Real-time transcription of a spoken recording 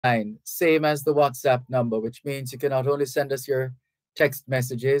line, same as the WhatsApp number, which means you can not only send us your text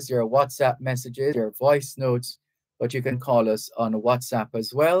messages, your WhatsApp messages, your voice notes, but you can call us on WhatsApp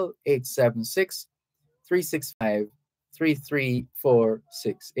as well, 876 365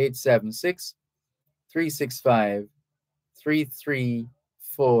 3346. 876 365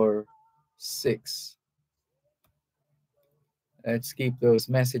 3346. Let's keep those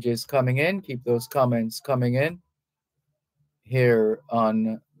messages coming in, keep those comments coming in here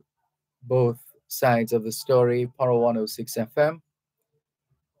on both sides of the story, Power 106 FM.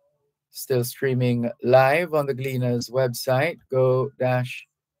 Still streaming live on the Gleaners website,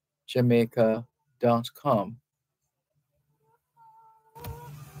 go-jamaica.com.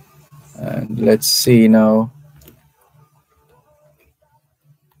 And let's see now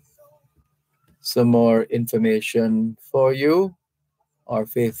some more information for you, our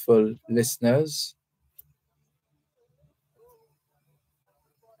faithful listeners.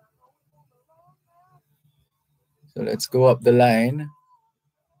 So let's go up the line.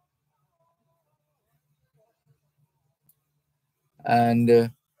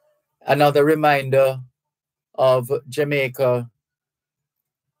 And another reminder of Jamaica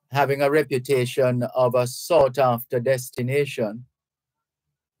having a reputation of a sought-after destination.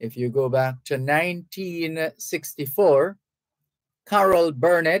 If you go back to 1964, Carol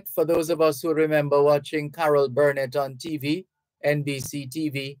Burnett, for those of us who remember watching Carol Burnett on TV, NBC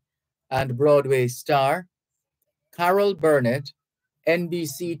TV, and Broadway star, Carol Burnett,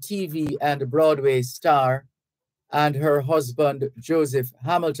 NBC TV and Broadway star, and her husband, Joseph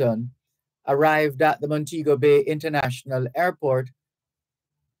Hamilton, arrived at the Montego Bay International Airport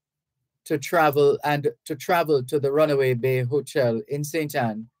to travel to the Runaway Bay Hotel in St.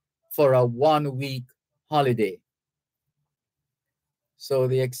 Anne for a one-week holiday. So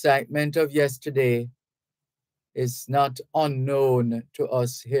the excitement of yesterday is not unknown to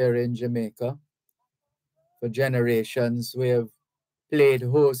us here in Jamaica. For generations, we have played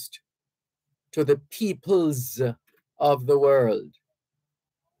host to the peoples of the world.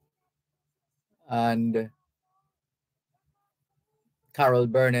 And Carol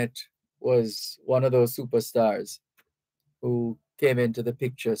Burnett was one of those superstars who came into the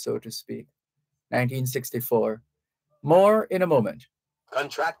picture, so to speak. 1964. More in a moment.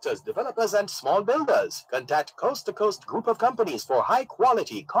 Contractors, developers, and small builders. Contact Coast to Coast Group of Companies for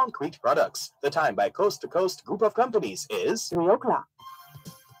high-quality concrete products. The time by Coast to Coast Group of Companies is 3 o'clock.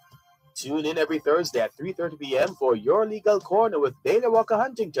 Tune in every Thursday at 3:30 p.m. for Your Legal Corner with Daily Walker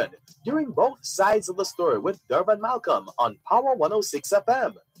Huntington, during both sides of the story with Dervan Malcolm on Power 106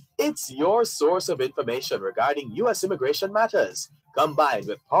 FM. It's your source of information regarding U.S. immigration matters, combined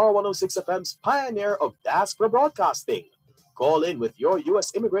with Power 106 FM's pioneer of diaspora broadcasting. Call in with your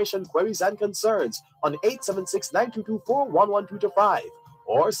U.S. immigration queries and concerns on 876-9224-11225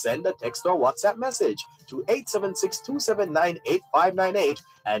 or send a text or WhatsApp message to 876-279-8598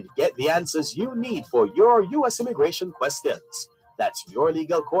 and get the answers you need for your U.S. immigration questions. That's Your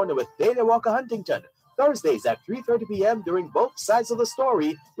Legal Corner with Daily Walker Huntington, Thursdays at 3:30 p.m. during both sides of the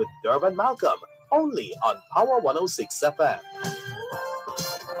story with Dervan Malcolm, only on Power 106 FM.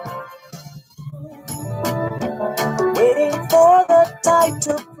 Waiting for the tide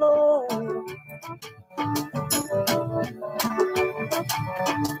to flow.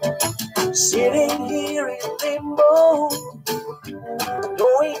 Sitting here in limbo,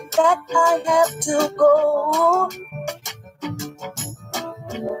 knowing that I have to go.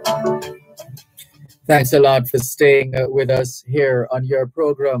 Thanks a lot for staying with us here on your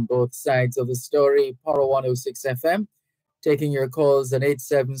program, Both Sides of the Story, Power 106 FM, taking your calls on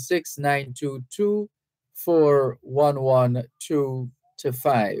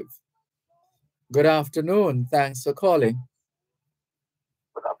 876-922-4112-5. Good afternoon. Thanks for calling.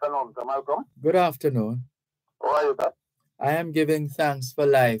 Good afternoon, Mr. Malcolm. Good afternoon. How are you, sir? I am giving thanks for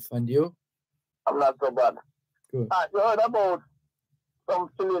life. And you? I'm not so bad. Good. You heard about some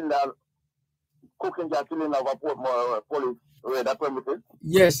cylinder, cooking gas cylinder of a Portmore police raid at premises?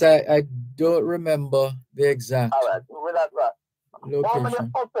 Yes, I don't remember the exact All right. With that, location. how many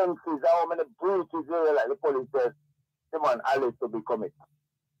offenses, how many breaches here, like the police said, the man alleged to be committed?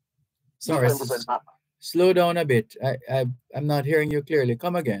 Sorry, slow down a bit. I'm not hearing you clearly.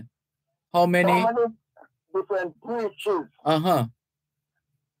 Come again. How many? How many different breaches Uh-huh.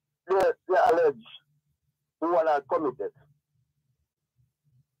 they allege who are committed?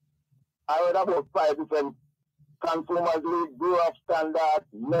 I heard about 5 different consumers league, Bureau of Standards,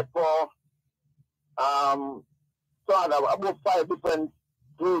 NEPO, so about 5 different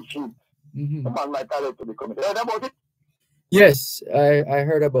breaches. Mm-hmm. The man might allege to be committed. Heard about it? Yes, I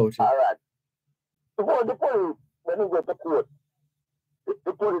heard about it. All right. Before the police, when you go to court,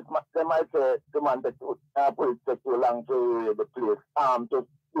 the police, they might say the man that police take too long to the place to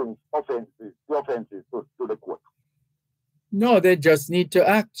bring the offenses to the court. No, they just need to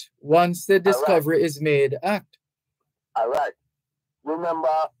act. Once the discovery is made, act. All right. Remember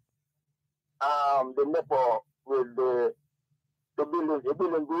the NEPO with the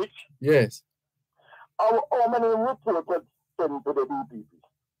building breach? Yes. How many reports were sent to the DPP?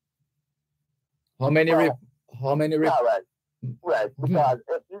 How many Right. Right. Because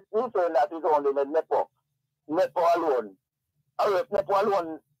you say that is only the NEPO. NEPO alone. NEPO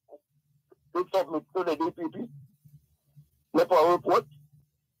alone is submit to the DPP. NEPO report.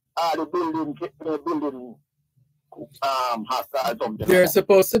 The building has something. There's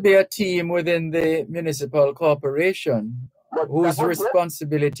supposed to be a team within the municipal corporation whose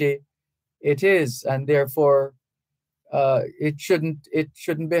responsibility it is, and therefore it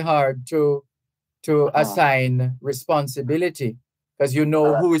shouldn't be hard to assign responsibility, because you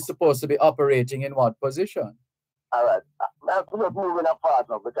know who is supposed to be operating in what position. All right. I'm just moving up fast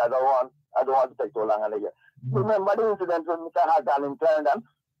now because I don't want to take too long again. Remember the incident when Mr. Hagan in Clarendon?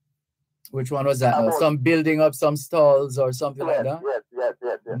 Which one was that? Some building up some stalls or something like that? Yes.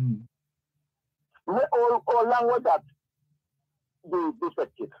 How long was that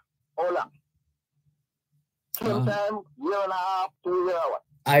defective? How long? Same time, year and a half, 2 years?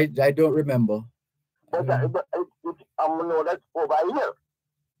 I don't remember. I know that's over a year.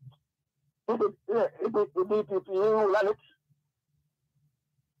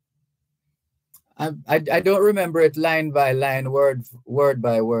 I don't remember it line by line, word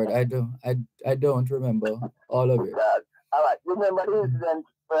by word. I don't remember all of it. All right. Remember the incident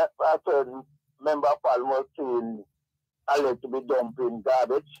where a certain member of Parliament was alleged to be dumping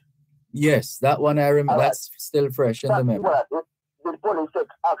garbage? Yes, that one I remember. Right. That's still fresh in the memory. The police took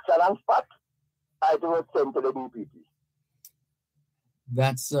action on spot. I was sent to the DPP.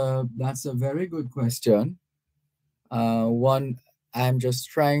 That's a very good question. One, I'm just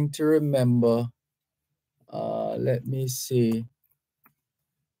trying to remember. Let me see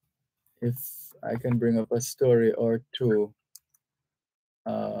if I can bring up a story or two.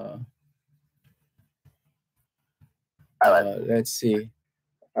 Let's see.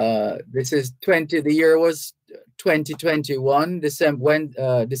 This is the year was 2021, December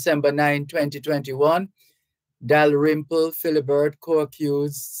 9, 2021. Dalrymple Philibert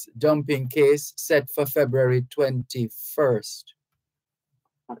co-accused dumping case set for February 21st.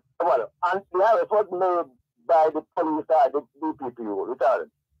 Well, and the was made by the police or the DPP.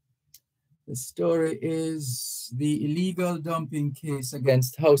 The story is the illegal dumping case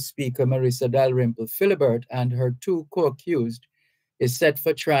against House Speaker Marissa Dalrymple Philibert and her two co-accused is set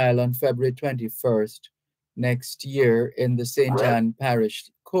for trial on February 21st next year in the St. John Parish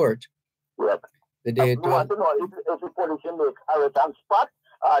Court. Yes. The date. You want to know if the police make arrest on spot,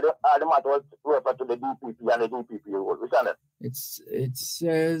 the matter was referred to the DPP and the DPP rule. It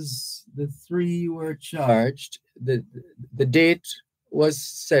says the three were charged. The date was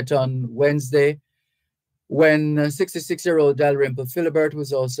set on Wednesday when 66-year-old Dalrymple Philibert, who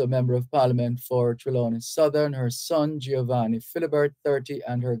was also a member of Parliament for Trelawney Southern, her son Giovanni Philibert, 30,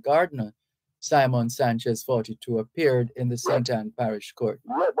 and her gardener Simon Sanchez, 42, appeared in the St. Anne Parish Court.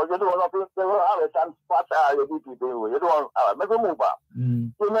 Yeah, but you don't want to arrest and spot the DPP rule. You don't want to move on.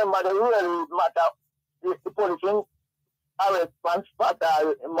 Remember, the real matter, the police arrest and spot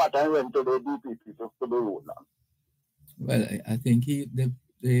matter and went to the DPP to the rule now. Well, I think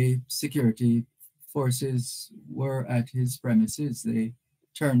the security forces were at his premises. They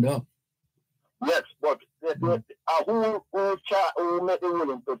turned up. Yes, but who made the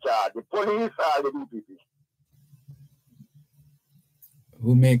ruling to charge? The police or the DPP?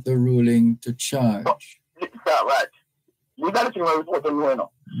 Who make the ruling to charge? Right. You got to think about what's going on.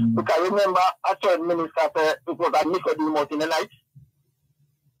 Because remember, a certain minister said it was a Nicodemus in the night.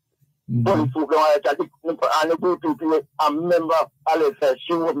 Police who go and the DPP, a member, Alice said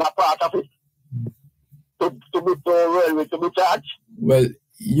she was not part of it. To be charged. Well,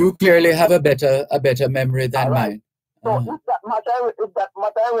 you clearly have a better memory than mine. So if that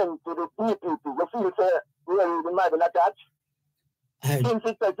matter went to the DPP, you feel say really they might be not charged. Since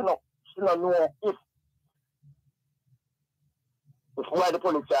it says she don't know if why the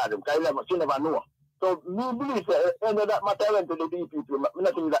police charge him, because she never know. So we believe that that matter went to the DPP,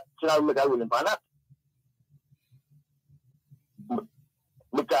 nothing that she not make a ruling for that.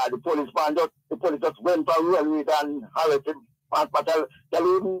 Because the police just went for real with and arrested him. But they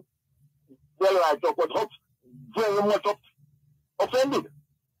even was very much offended.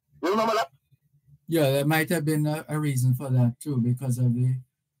 You remember that? Yeah, there might have been a reason for that too, because of the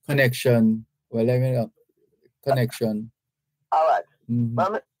connection. Well, connection. All right.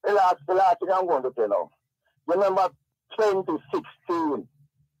 But the last thing I'm going to tell you. Remember 2016.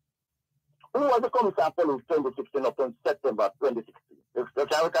 Who was the Commissioner of Police 2016 up in September 2016? You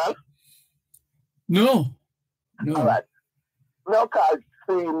can recall? No. All right. Now call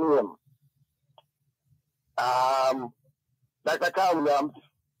three names. Dr. Carl Williams,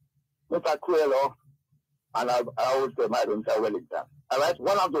 Mr. Coelho, and I would say Mr. Wellington. All right?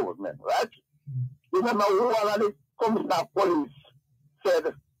 One of those men, right? Remember one of the Commissioner of Police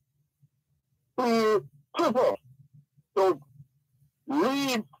said he prefer to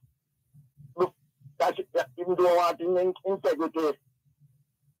leave that even though wanting integrity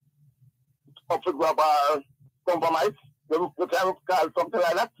of the global compromise. You can call something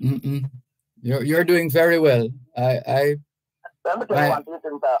like that. You're doing very well.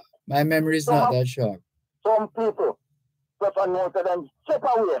 My memory is not that sharp. Some people prefer to to them step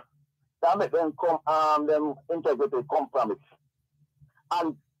away that make them them integrity compromise.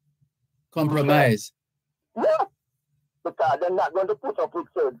 And compromise. Yeah. Because they're not going to put up with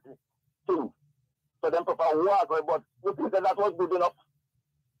certain things. So them prefer walk away, but you think that was good enough?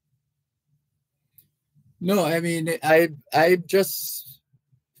 No, I mean, I just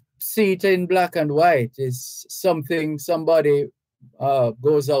see it in black and white. It's something, somebody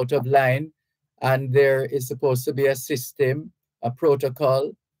goes out of line, and there is supposed to be a system, a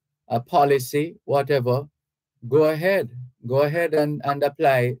protocol, a policy, whatever. Go ahead and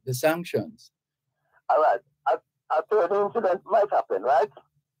apply the sanctions. All right. A third incident might happen, right?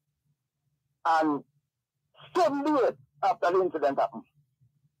 And 7 days after the incident happened,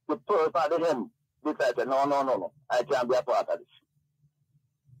 the person of him decided, no, I can't be a part of this.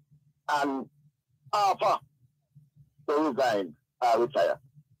 And after they resign, retire.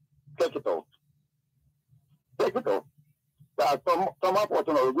 Take it out. Some of us,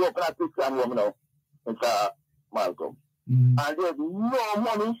 we go up in a Christian woman now, Mr. Malcolm. And there's no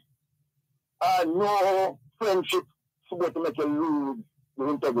money, no friendship supposed to make you lose the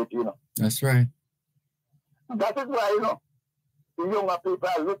integrity, That's right. That is why, the younger people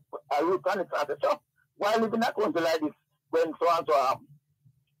look on it and say, so, why live in a country like this when so and so happen?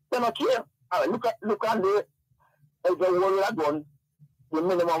 They don't care. Look on the world had done the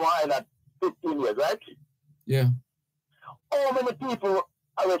minimum wage at 15 years, right? Yeah. How many people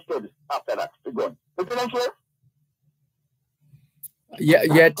arrested after that? The gun. They didn't care? Yeah,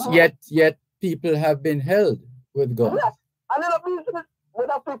 yet people have been held with guns. Yeah. And then a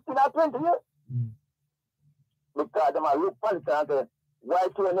without 15 or 20 years. Because they might look funny and say, why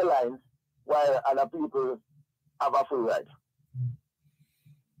two in the lines while other people have a free ride?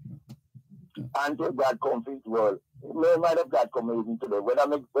 Until God comes into the world. May might have God come even today, whether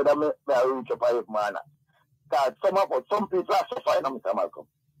me reach up a man. Because some people are suffering, Mr. Malcolm.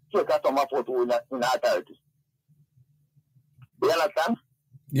 Take a some of us who in authority. Do you understand?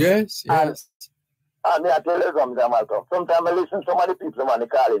 Yes. And I tell you something, Mr. Malcolm. Sometimes I listen to some of the people on the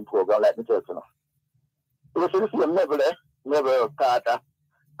calling program, like me tell you. You see the same Neville Carter.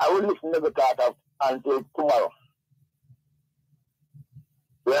 I will listen to Neville Carter until tomorrow.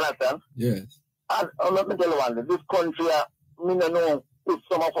 Do you understand? Yes. And let me tell you one thing. This country, I don't know if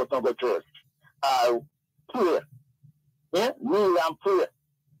some of us don't go church. Pray. Yeah? Kneel and pray.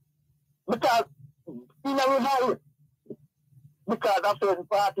 Because in a revival, because of certain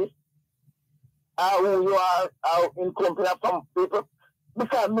parties, who you are in company of some people,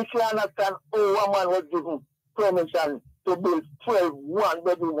 because we can understand one man was given permission to build 12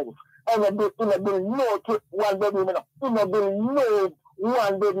 one-bedroom. And in a build no 1-bedroom. In a build no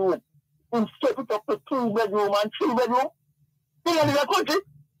 1-bedroom. In step it up to 2-bedroom and 3-bedroom. In the country.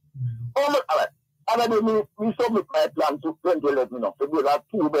 All right. And then we submit my plan to 2011 to build a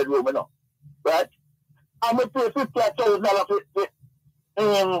 2-bedroom. Right? And we pay $50,000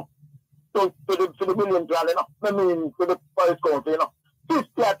 to the million plan, I mean, to the Paris County,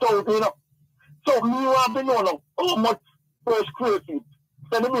 50,000, So, me want to know how much per square feet.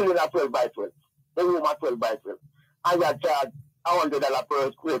 7 million at 12 by 12. The room at 12 by 12. And you charge $100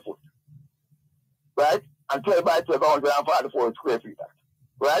 per square foot. Right? And 12 by 12, 144 square feet.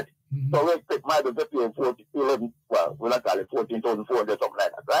 Right? So, we expect my to pay 11, well, we'll not call it 14,400, something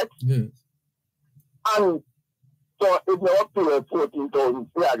like that, right? Yes. And so if you up to 14,000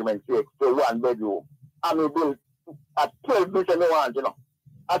 for argument's sake for 1 bedroom, and we build at 12 percent you want,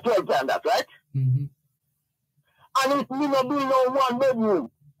 at 12 times that, right? And if we don't build no 1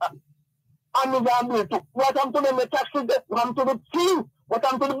 bedroom, and we can build to what happened to the taxes, what happened to the fee, what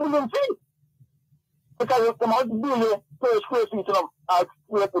happened to the building fee? Because you come out to build per square feet,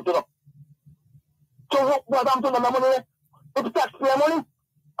 square foot, So what happened to the money? It's taxpayer money, and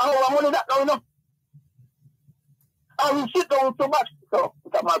our money that now, And we sit down so much So,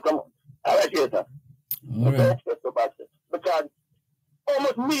 Malcolm, I like you, sir. All right. Because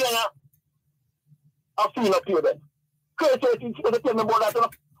almost million of fee not paid then. Crazy, you tell me about that,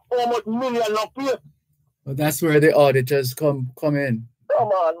 almost million not paid. Well, that's where the auditors come in. Come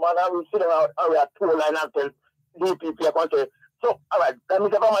on, man, I will sit down and we are 2 line and tell DPP I say, so, all right, let me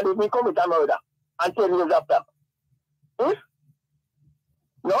say, Mama, me commit a murder and 10 years after. Hmm?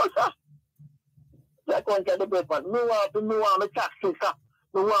 No, sir. That one can debate, man. Me want my taxes, sir.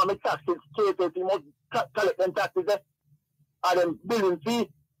 Me want my taxes straight, you must collect them taxes, and them billing fee.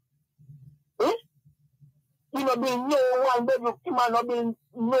 Hmm? You know, bill no 1 bedroom, you might not bill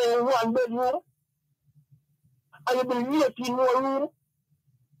no 1 bedroom, and you bill 18 no room.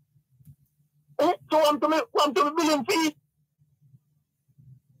 Hmm? So I'm to me billing fee.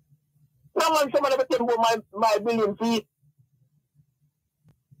 No man somebody ever tell about my billing fee.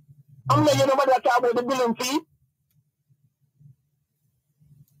 I'm letting nobody talk about the billing fee.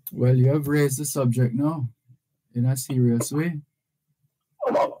 Well, you have raised the subject now in a serious way.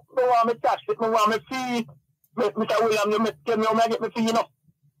 Come on, me want me tax it, me want me fee. Mr. William, you tell me how I get me fee, you know.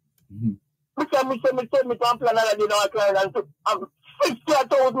 Me tell me to plan another day now, I try and I'm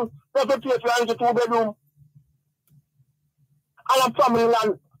 60,000 just to pay for a 2-bedroom. And a family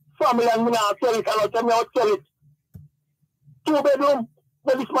land, me now sell it, and I tell me how to sell it. 2-bedroom,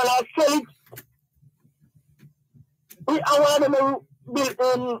 but this man I sell it. I want them to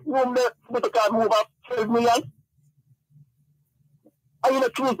build room there, but they can't move up 12 million. And you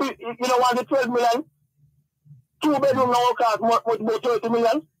don't want the 12 million. 2-bedroom now cost much about 30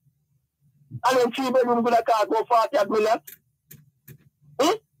 million. And then 3-bedroom gonna cost about 40 million.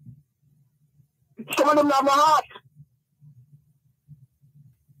 Hmm? Some of them have no heart.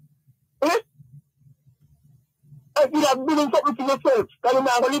 Hmm? If you are building something for yourself, then you're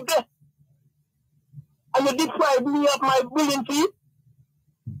not gonna live there. And you deprive me of my building fee.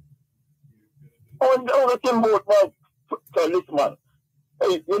 On the same boat, well, so listen, man.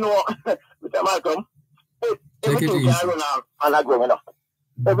 Hey, you know, Mr. Malcolm, everything can run out and I go enough.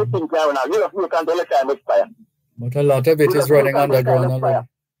 Everything can run out. You can't tell the time expire. But a lot of it is running underground already.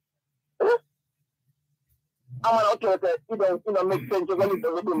 I'm an authority. You don't make sense. You're going to do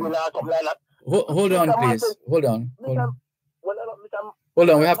something like that. Hold on, please. Hold on. Hold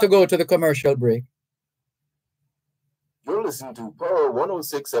on. We have to go to the commercial break. You're listening to Power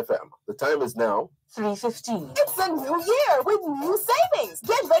 106 FM. The time is now 3:15. It's a new year with new savings.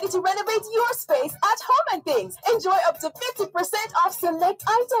 Get ready to renovate your space at Home and Things. Enjoy up to 50% off select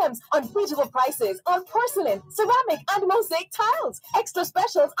items, unbeatable prices on porcelain, ceramic, and mosaic tiles. Extra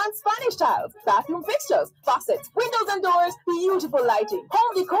specials on Spanish tiles, bathroom fixtures, faucets, windows and doors, beautiful lighting,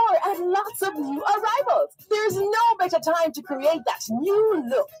 home decor, and lots of new arrivals. There's no better time to create that new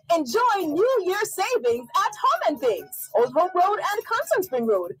look. Enjoy New Year savings at Home and Things. Old Rope Road and Constant Spring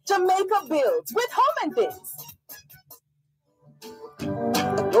Road. Jamaica builds with Home and Things.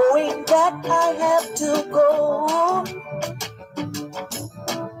 Knowing that I have to go.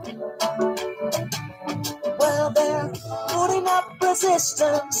 Well, they're putting up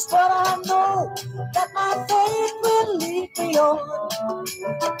resistance, but I know that my faith will lead me on.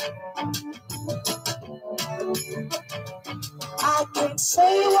 I can't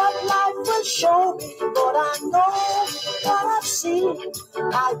say what life will show me, but I know what I've seen.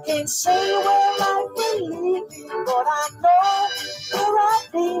 I can't say where life will lead me, but I know where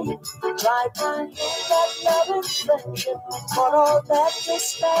I've been. Try finding that love and friendship, but all that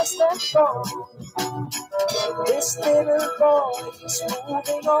is past and gone. This little boy is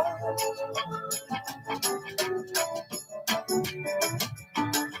moving on.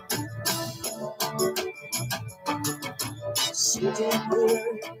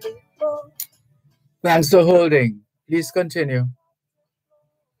 Thanks for holding. Please continue.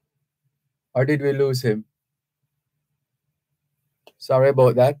 Or did we lose him? Sorry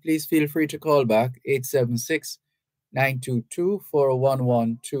about that. Please feel free to call back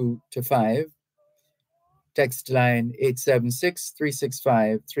 876-922-4112-5. Text line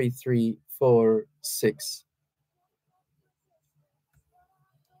 876-365-3346.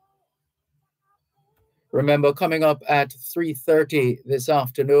 Remember, coming up at 3:30 this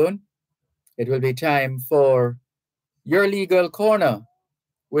afternoon, it will be time for Your Legal Corner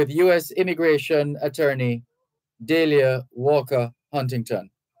with U.S. Immigration Attorney Delia Walker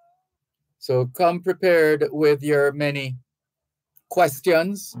Huntington. So come prepared with your many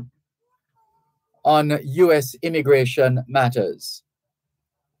questions on U.S. immigration matters.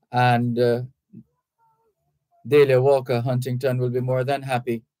 And Delia Walker Huntington will be more than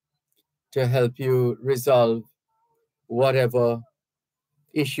happy to help you resolve whatever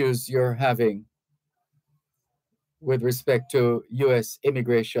issues you're having with respect to U.S.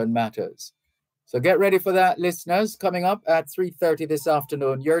 immigration matters. So get ready for that, listeners. Coming up at 3:30 this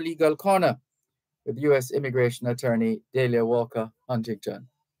afternoon, Your Legal Corner with U.S. immigration attorney Delia Walker Huntington.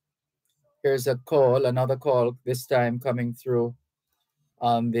 Here's a call, another call, this time coming through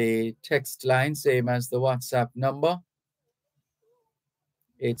on the text line, same as the WhatsApp number,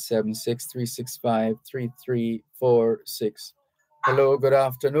 876-365-3346. Hello, good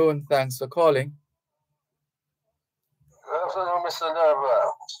afternoon. Thanks for calling. Good afternoon, Mr.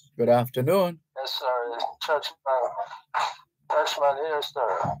 Dervan. Good afternoon. Yes, sir. Churchman here,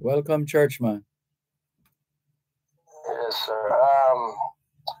 sir. Welcome, Churchman. Yes, sir.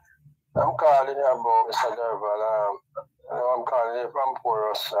 I'm calling you about Mr. Dervan. I'm calling you from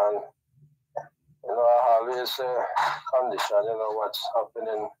Porus, and I always say condition. What's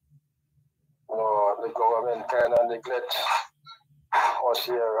happening. The government kind of neglect us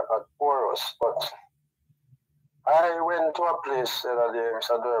here at Porus, but I went to a place the other day,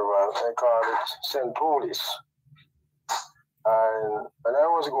 Mr. Dervan. I call it St. Louis. And when I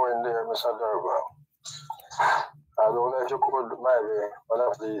was going there, Mr. Dervan, I don't know if you could, maybe one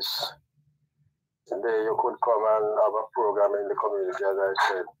of these days you could come and have a program in the community, as I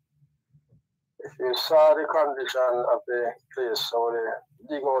said. If you saw the condition of the place, how they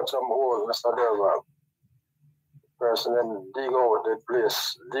dig out some hole, Mr. Dervan, person them dig out the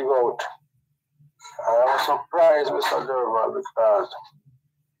place, dig out. I was surprised, Mr. Dervan, because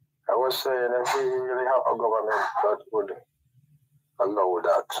I was saying if we really have a government that would allow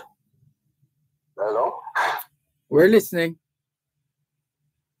that. Hello? We're listening.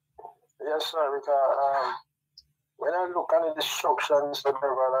 Yes, sir, because when I look at the destruction, Mr.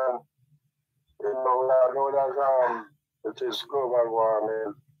 Dervan, and I know that it is global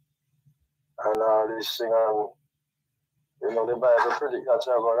warming and all these things, and the Bible predicts that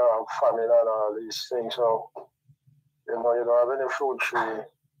you're going to have famine and all these things, so you don't have any fruit tree.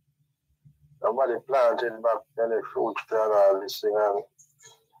 Nobody planted back any fruit tree and all these things, and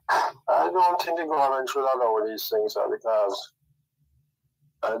I don't think the government should allow these things, because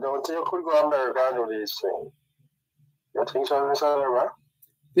I don't think you could go to America and do these things. You think so, Mr. Dervan?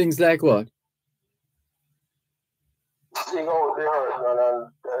 Things like what? Dig out the earth, man, and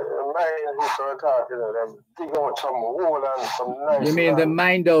mine people are talking to them. Dig out some wool and some nice. You mean the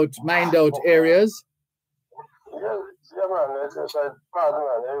mined out areas? Yeah, man. It's like bad,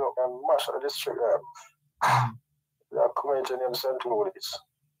 man. You look and mash up the district there. They are committing them St. Louis.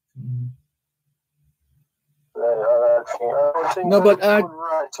 I don't think no, but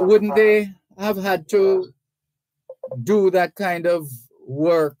right wouldn't they have had to do that kind of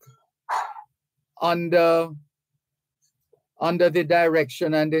work under the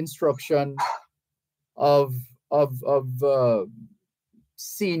direction and instruction of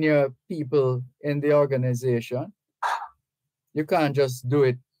senior people in the organization? You can't just do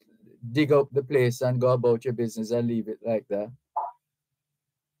it, dig up the place and go about your business and leave it like that.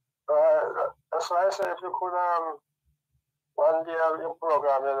 That's why I said if you could one day have your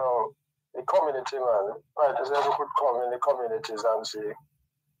program, the community, man. Right, as if you could come in the communities and see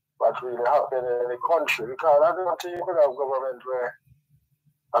what really happened in the country, because I don't think you could have government where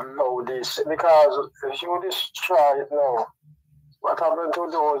allow this, because if you destroy it now, what happened to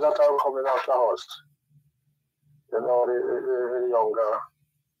those that are coming after us? The younger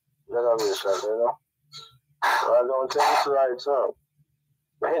generation, So I don't think it's right, sir.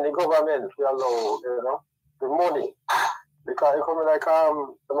 Any government will allow, the money, because you come like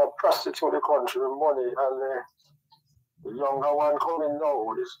them prostitute the country with money, and the younger one coming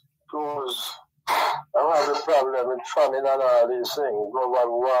now, those I have a problem with famine and all these things,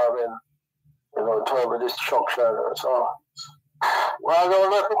 global warming, terrible destruction. So, well, I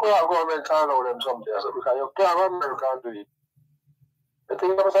don't know if you could have government allow them something, because you can't have America do it. You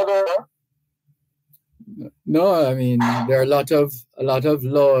think that was there? No, I mean there are a lot of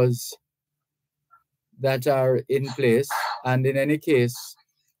laws that are in place, and in any case,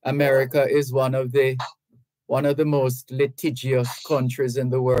 America is one of the most litigious countries in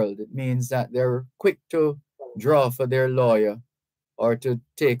the world. It means that they're quick to draw for their lawyer or to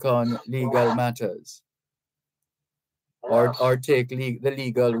take on legal matters, or take the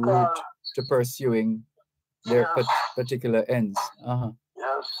legal route to pursuing their particular ends.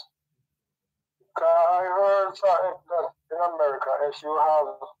 Yes. I heard that in America, if you have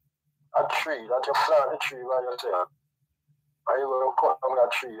a tree, that you plant a tree by yourself, and you will cut down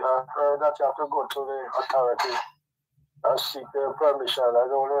that tree, I heard that you have to go to the authority and seek their permission. I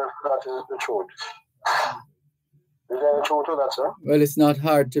don't know if that is the truth. Is there any truth to that, sir? Well, it's not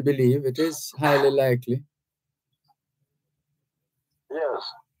hard to believe. It is highly likely.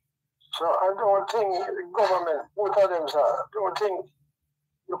 Yes. So I don't think the government, both of them, sir, I don't think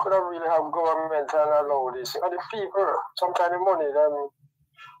you could have really have government and allow this. And the people, sometimes the money, them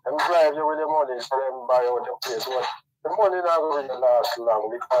drive you with the money, so them buy out the place. But the money not going to last long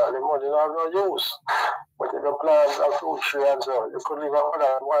because the money not have no use. But if you plant a fruit tree and so, you could live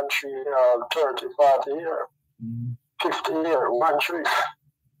another 1 tree 30, 40 years, 50 years, 1 tree.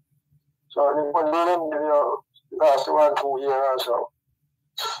 So the money them give you last 1, 2 years or so.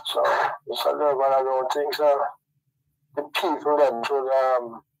 So, Mr. Dervan, I don't think so. The people them should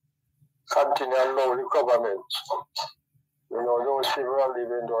continue to allow the government. You know, those people who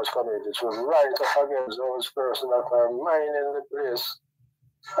live in those communities should rise up against those persons that are mining the place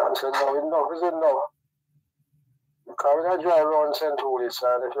and say, no, enough is enough. Because when I drive around St. Louis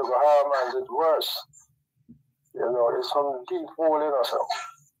and if you go harm and it's worse. You know, there's some deep hole, you know,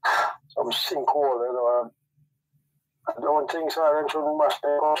 some sinkhole, you know. I don't think so. They shouldn't mash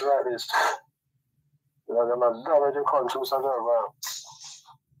the country like this. You know, they must damage the country, Mr. Dervan.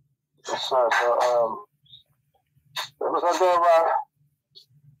 So, Mr. Dervan,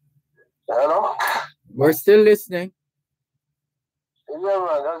 hello? We're still listening. Yeah,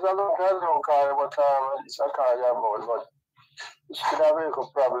 man, there's a long time don't call it, but it's a call you about, but it's still a very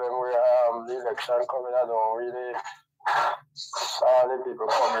good problem where the election coming, I don't really saw the people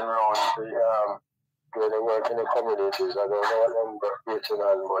coming around to where they work in the communities. I don't know what them waiting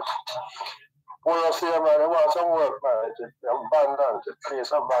on, but when I see man, they want some work, man. It's abandoned, the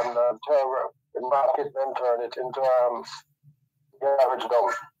place abandoned, the market then turn it into garbage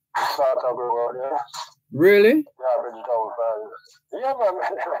dump. Start up around there. Really? Garbage dump, man. Yeah, man.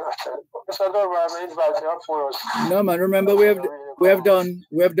 Mr. Dervan, invite you for us. No, man. Remember, we have done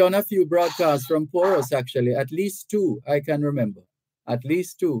a few broadcasts from Poros, actually. At least 2, I can remember. At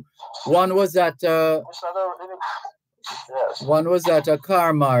least 2. One was at Yes. one was at a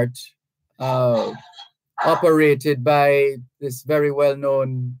car mart operated by this very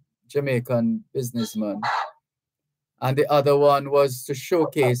well-known Jamaican businessman. And the other one was to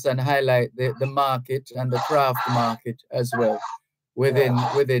showcase and highlight the market and the craft market as well within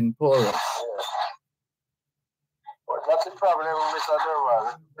Poros. Yes. But that's the problem, Mr.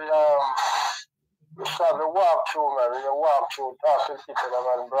 Dervan. We start the walk through, man. We walk through, talk to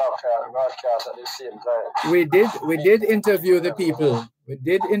people and broadcast at the same time. We did interview the people. We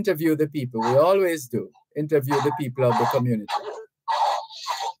did interview the people. We always do. Interview the people of the community.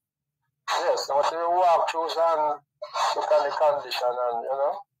 Yes, so we walk through and look at the condition and, you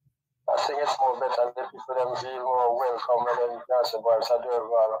know, I think it's more better the people them feel more welcome and then you can say, boy, Mr.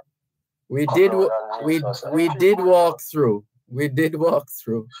 Dervan. We did walk through. We did walk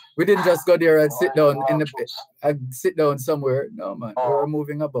through. We didn't just go there and sit down sit down somewhere. No, man. We were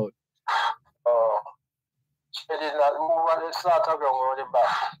moving about. They did not move on the start of ground the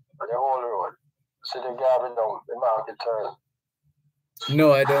back, the whole road. So the garbage down, the market turn.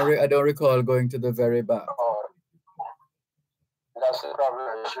 No, I don't recall going to the very back. That's the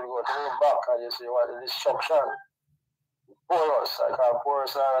problem. You should go to the back and you see what the destruction. Poros, I can't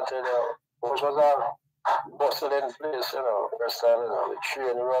Poros and I tell you, Poros was a bustling place, you know, first time, you know, the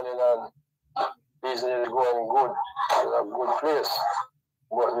train running and business going good. It's a good place.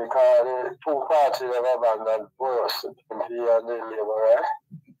 But because the 2 parties have abandoned Poros, the MP and the Labour, right?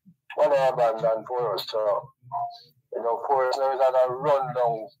 One have abandoned Poros, so, you know, Poros now is at a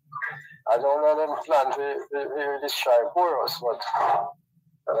rundown. I don't know them plan to destroy Poros, but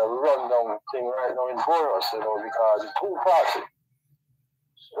a rundown thing right now in Poros, you know, because the 2 parties,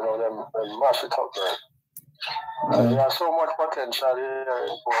 you know, them mash it up there. And there's so much potential here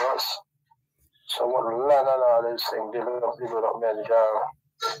in Poros. So much land and all these things, development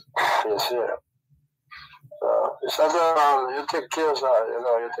place here. So it's a you take care, sir, you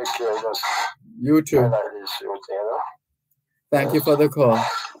know, you take care of us. You too. Like this, you know. Thank you for the call.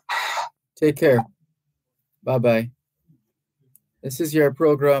 Take care. Bye-bye. This is your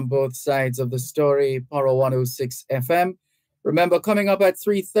program, Both Sides of the Story, Paro 106 FM. Remember, coming up at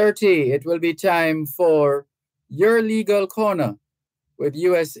 3:30, it will be time for Your Legal Corner with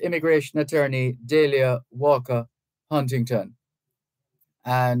U.S. Immigration Attorney Delia Walker Huntington.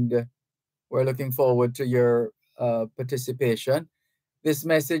 And we're looking forward to your participation. This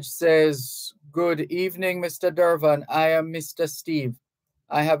message says, "Good evening, Mr. Dervan. I am Mr. Steve.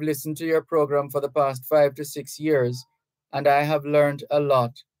 I have listened to your program for the past 5 to 6 years, and I have learned a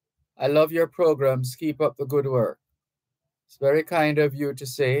lot. I love your programs. Keep up the good work." It's very kind of you to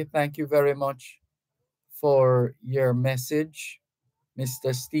say. Thank you very much for your message,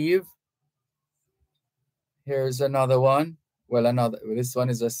 Mr. Steve. Here's another one. Well, this one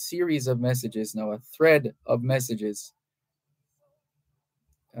is a series of messages now, a thread of messages.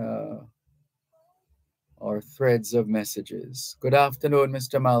 or threads of messages. Good afternoon,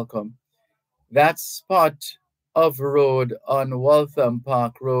 Mr. Malcolm. That spot of road on Waltham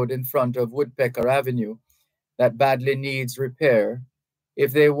Park Road in front of Woodpecker Avenue that badly needs repair,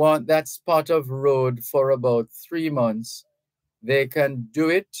 if they want that spot of road for about 3 months, they can do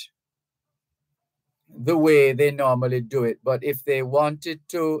it the way they normally do it. But if they want it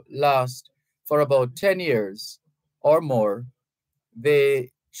to last for about 10 years or more,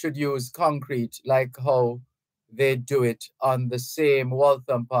 they should use concrete like how they do it on the same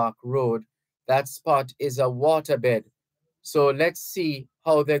Waltham Park Road. That spot is a waterbed. So let's see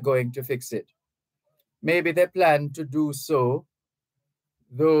how they're going to fix it. Maybe they plan to do so,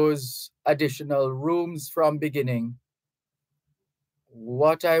 those additional rooms from beginning.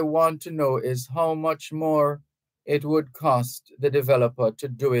 What I want to know is how much more it would cost the developer to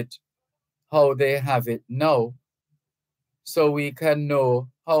do it how they have it now, so we can know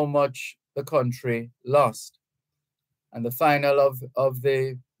how much the country lost. And the final of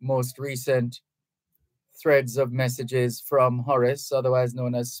the most recent threads of messages from Horace, otherwise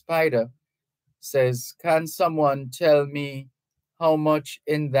known as Spider, says, can someone tell me how much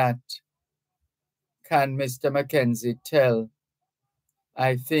in that can Mr. Mackenzie tell?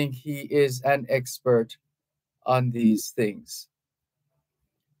 I think he is an expert on these things.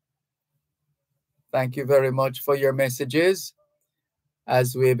 Thank you very much for your messages.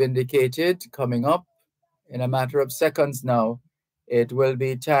 As we've indicated, coming up in a matter of seconds now, it will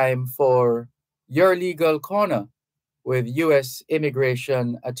be time for Your Legal Corner with U.S.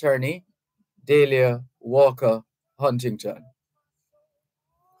 immigration attorney Dahlia Walker Huntington.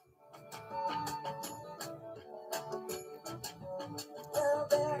 Well,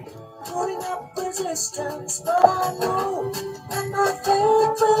 they're putting up resistance, but I know that my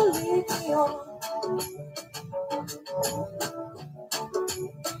faith will lead me on.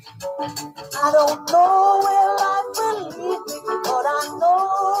 I don't know where life will lead me, but I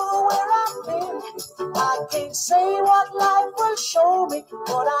know where I've been. I can't say what life will show me,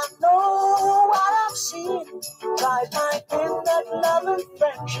 but I know what I've seen. Tried my in that love and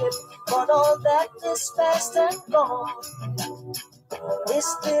friendship, but all that is past and gone.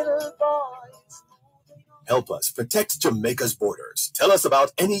 This little boy's. Help us protect Jamaica's borders. Tell us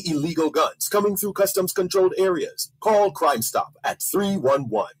about any illegal guns coming through customs-controlled areas. Call Crime Stop at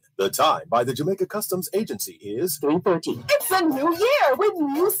 311. The time by the Jamaica Customs Agency is 3:30. It's a new year with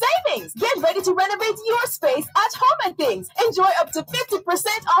new savings. Get ready to renovate your space at Home and Things. Enjoy up to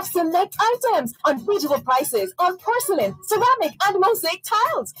 50% off select items, unbeatable prices on porcelain, ceramic, and mosaic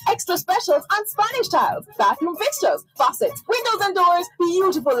tiles. Extra specials on Spanish tiles, bathroom fixtures, faucets, windows and doors,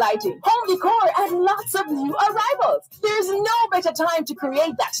 beautiful lighting, home decor, and lots of new arrivals. There's no better time to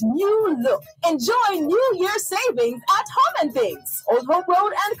create that new look. Enjoy New Year savings at Home and Things. Old Hope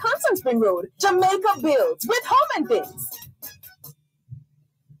Road and Constant Spring Road. Jamaica builds with Home and Things.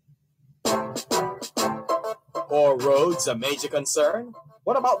 Are roads a major concern?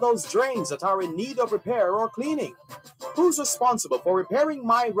 What about those drains that are in need of repair or cleaning? Who's responsible for repairing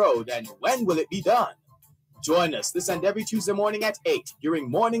my road, and when will it be done? Join us this and every Tuesday morning at 8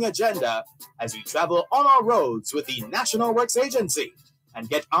 during Morning Agenda as we travel on our roads with the National Works Agency and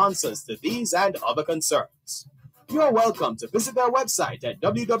get answers to these and other concerns. You're welcome to visit their website at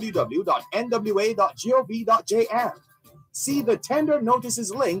www.nwa.gov.jm. See the tender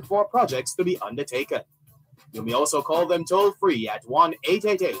notices link for projects to be undertaken. You may also call them toll-free at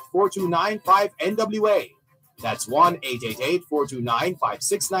 1-888-429-5NWA. That's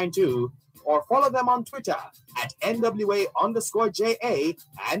 1-888-429-5692, or follow them on Twitter at NWA_JA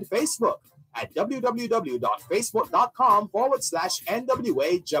and Facebook at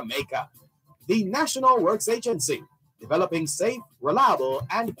www.facebook.com/NWA Jamaica. The National Works Agency, developing safe, reliable,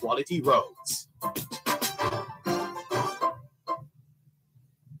 and quality roads.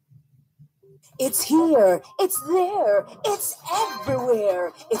 It's here, it's there, it's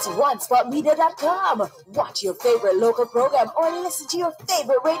everywhere. It's OneSpotMedia.com. Watch your favorite local program or listen to your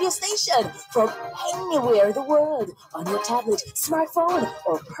favorite radio station from anywhere in the world on your tablet, smartphone,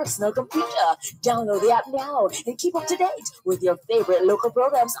 or personal computer. Download the app now and keep up to date with your favorite local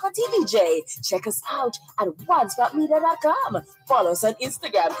programs on TVJ. Check us out at OneSpotMedia.com. Follow us on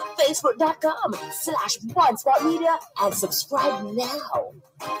Instagram, Facebook.com/OneSpotMedia, and subscribe now.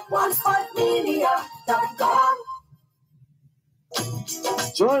 OneSpotMedia.com.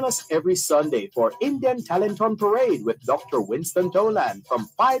 Join us every Sunday for Indian Talent on Parade with Dr. Winston Toland from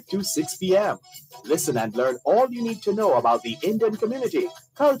 5 to 6 p.m. Listen and learn all you need to know about the Indian community,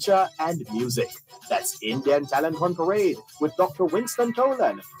 culture, and music. That's Indian Talent on Parade with Dr. Winston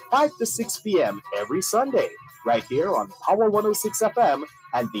Toland, 5 to 6 p.m. every Sunday. right here on Power 106 FM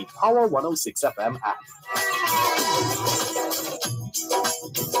and the Power 106 FM app.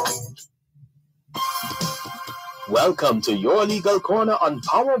 Welcome to your Legal Corner on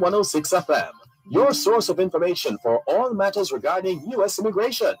Power 106 FM, your source of information for all matters regarding U.S.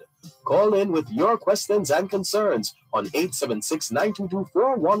 immigration. Call in with your questions and concerns on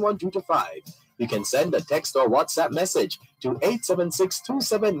 876-922-41125. You can send a text or WhatsApp message to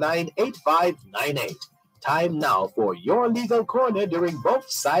 876-279-8598. Time now for your Legal Corner during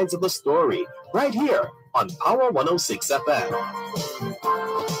both sides of the story, right here on Power 106 FM.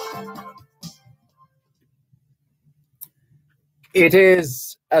 It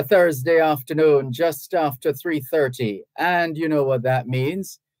is a Thursday afternoon, just after 3:30, and you know what that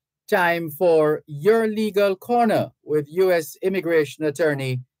means. Time for your Legal Corner with U.S. immigration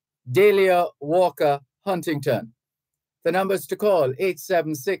attorney Delia Walker Huntington. The numbers to call,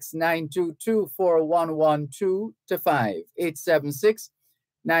 876-922-4112 to 5.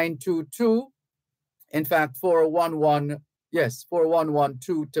 876-922, in fact,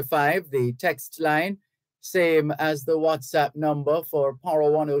 4112 to 5. The text line, same as the WhatsApp number for Power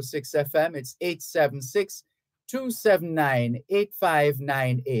 106 FM. It's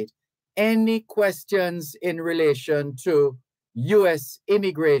 876-279-8598. Any questions in relation to U.S.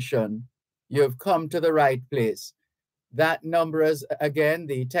 immigration, you've come to the right place. That number is, again,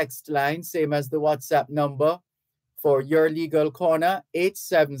 the text line, same as the WhatsApp number for your Legal Corner,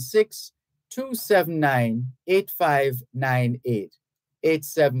 876-279-8598.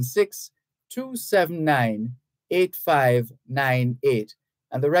 876-279-8598.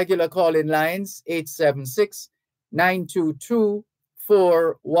 And the regular call-in lines,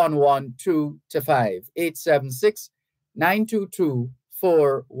 876-922-4112 to 5.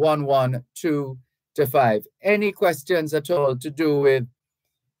 876-922-4112 to 5. Any questions at all to do with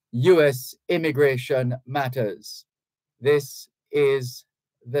U.S. immigration matters? This is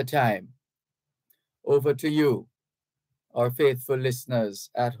the time. Over to you, our faithful listeners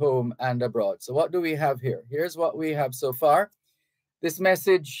at home and abroad. So what do we have here? Here's what we have so far. This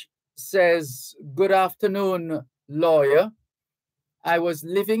message says, "Good afternoon, lawyer. I was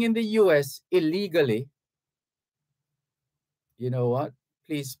living in the U.S. illegally." You know what?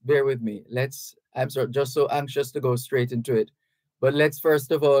 Please bear with me. I'm just so anxious to go straight into it. But let's first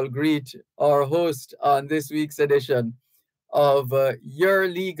of all greet our host on this week's edition of Your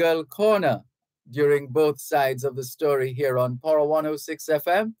Legal Corner during both sides of the story here on Power 106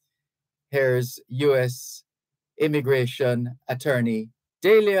 FM. Here's U.S. immigration attorney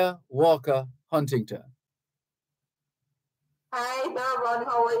Delia Walker Huntington. Hi, Dervan.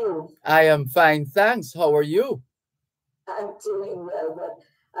 How are you? I am fine, thanks. How are you? I'm doing well, but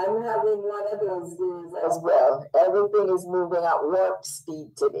I'm having one of those days as well. Everything is moving at warp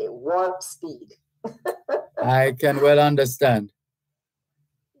speed today. Warp speed. I can well understand.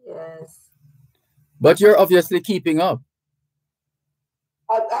 Yes. But you're obviously keeping up.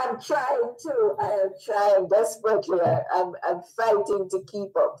 I'm trying to. I am trying desperately. I'm fighting to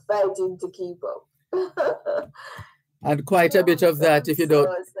keep up. And quite a bit of that, if you don't...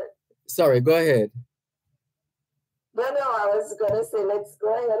 Sorry, go ahead. No, I was going to say, let's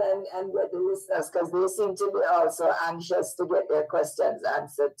go ahead and get the listeners, because they seem to be also anxious to get their questions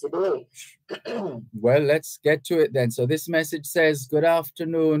answered today. Well, let's get to it then. So this message says, good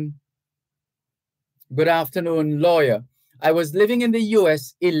afternoon, lawyer. I was living in the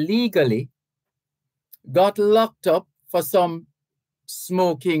U.S. illegally, got locked up for some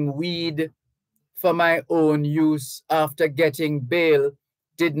smoking weed for my own use after getting bail,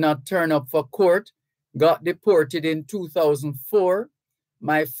 did not turn up for court, got deported in 2004.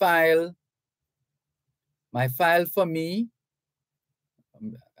 My file for me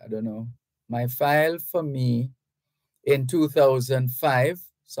in 2005.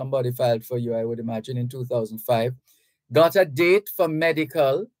 Somebody filed for you, I would imagine, in 2005. Got a date for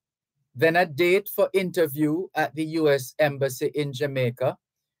medical, then a date for interview at the U.S. Embassy in Jamaica,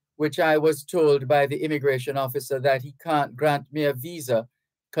 which I was told by the immigration officer that he can't grant me a visa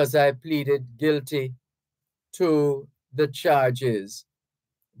because I pleaded guilty to the charges.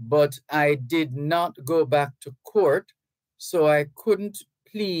 But I did not go back to court, so I couldn't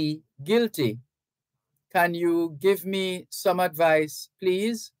plead guilty. Can you give me some advice,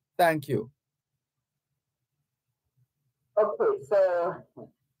 please? Thank you. Okay, so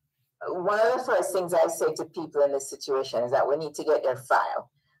one of the first things I say to people in this situation is that we need to get their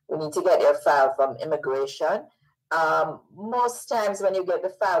file. We need to get their file from immigration. Most times when you get the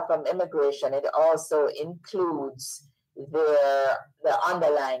file from immigration, it also includes the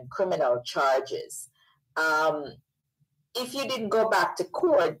underlying criminal charges. if you didn't go back to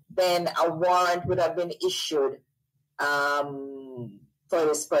court, then a warrant would have been issued for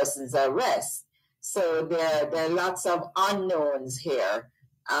this person's arrest. So there are lots of unknowns here.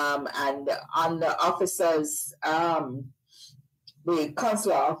 And on the officers, the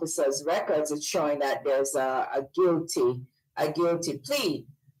consular officer's records, it's showing that there's a guilty plea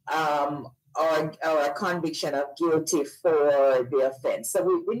or a conviction of guilty for the offense.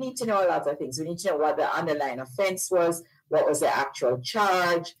 So we need to know a lot of things. We need to know what the underlying offense was, what was the actual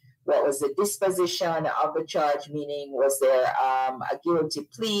charge, what was the disposition of the charge, meaning was there a guilty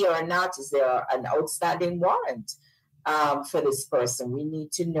plea or not? Is there an outstanding warrant for this person? We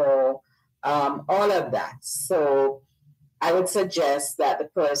need to know all of that. So I would suggest that the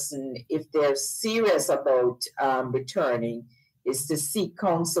person, if they're serious about returning, is to seek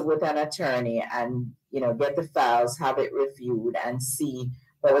counsel with an attorney and, get the files, have it reviewed, and see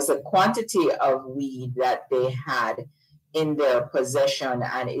what was the quantity of weed that they had in their possession,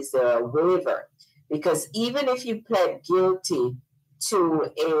 and is there a waiver? Because even if you pled guilty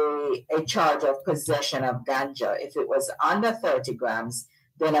to a charge of possession of ganja, if it was under 30 grams,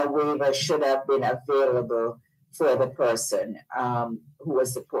 then a waiver should have been available for the person who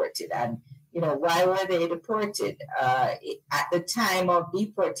was deported. And why were they deported? At the time of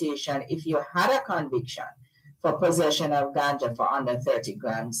deportation, if you had a conviction for possession of ganja for under 30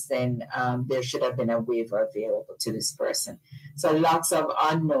 grams, then there should have been a waiver available to this person. So lots of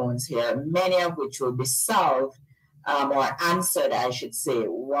unknowns here, many of which will be solved or answered, I should say,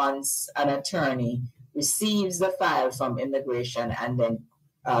 once an attorney receives the file from immigration and then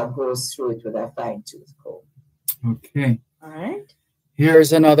goes through it with a fine-tooth comb. Okay. All right.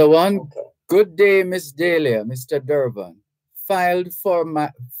 Here's another one. Okay. Good day, Miss Dahlia, Mr. Dervan. Filed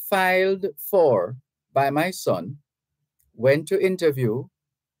for by my son, went to interview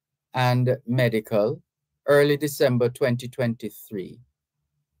and medical early December 2023.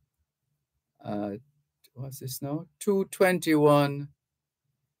 What's this now? 221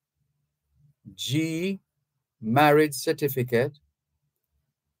 G marriage certificate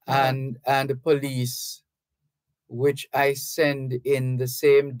and the police, which I send in the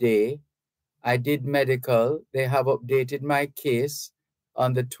same day. I did medical. They have updated my case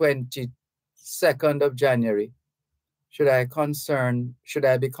on the 22nd of January. Should I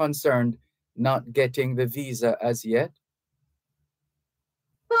be concerned not getting the visa as yet?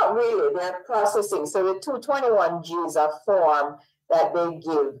 Not really. They're processing. So the 221G is a form that they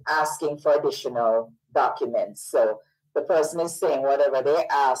give asking for additional documents. So the person is saying whatever they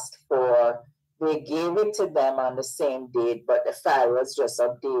asked for, they gave it to them on the same date, but the file was just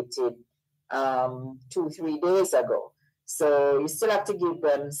updated 2-3 days ago. So you still have to give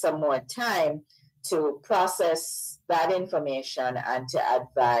them some more time to process that information and to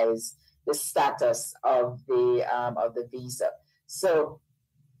advise the status of the visa. So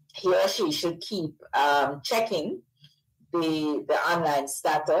he or she should keep checking the online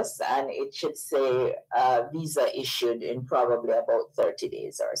status, and it should say visa issued in probably about 30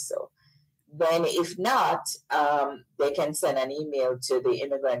 days or so. Then if not, they can send an email to the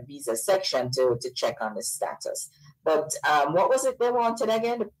immigrant visa section to check on the status. But what was it they wanted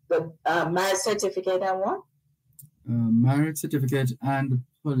again? The marriage certificate and what? Marriage certificate and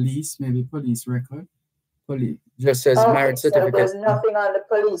police record. Police just says marriage certificate. So there's nothing on the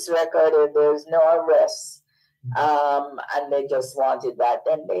police record, or there's no arrest, and they just wanted that.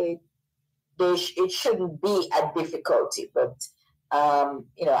 Then it shouldn't be a difficulty, but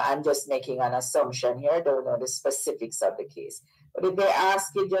I'm just making an assumption here. I don't know the specifics of the case. But if they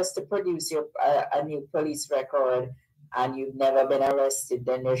ask you just to produce a new police record and you've never been arrested,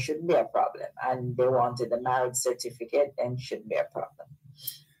 then there shouldn't be a problem. And they wanted the marriage certificate, then shouldn't be a problem.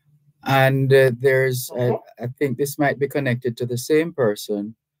 And there's, I think this might be connected to the same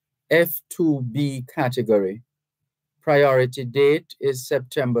person, F2B category. Priority date is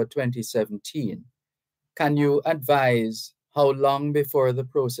September 2017. Can you advise how long before the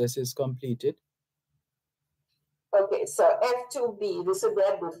process is completed? Okay, so F2B, this is a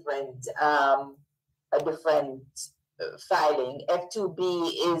different filing.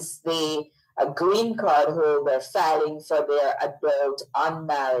 F2B is a green card holder filing for their adult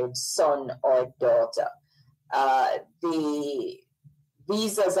unmarried son or daughter. The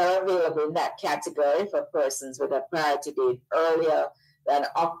visas are available in that category for persons with a priority date earlier than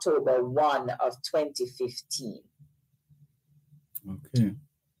October 1 of 2015. Okay.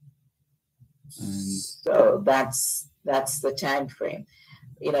 So that's the time frame.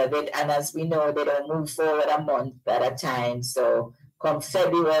 And as we know, they don't move forward a month at a time. So come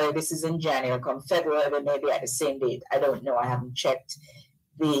February, this is in January, come February, they may be at the same date. I don't know. I haven't checked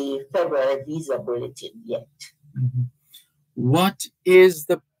the February visa bulletin yet. Mm-hmm. What is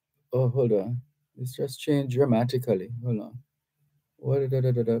the... Oh, hold on. It's just changed dramatically. Hold on.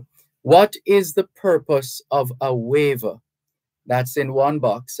 What is the purpose of a waiver? That's in one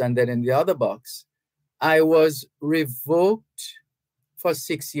box. And then in the other box, I was revoked for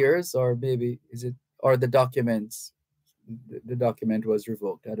 6 years, or maybe is it, or the documents, the document was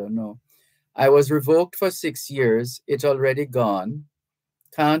revoked. I don't know. I was revoked for 6 years. It's already gone.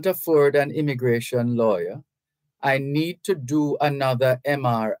 Can't afford an immigration lawyer. I need to do another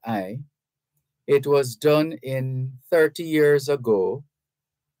MRI. It was done in 30 years ago.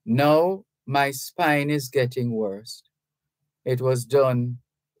 Now my spine is getting worse. It was done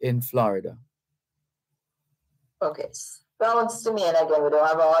in Florida. Okay. Sounds to me, and again, we don't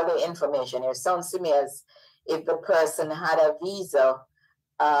have all the information here. Sounds to me as if the person had a visa,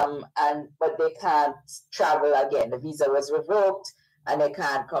 but they can't travel again. The visa was revoked, and they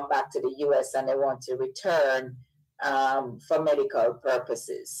can't come back to the U.S. and they want to return for medical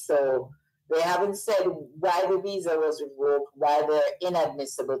purposes. So they haven't said why the visa was revoked, why they're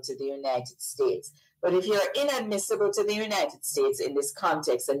inadmissible to the United States. But if you're inadmissible to the United States in this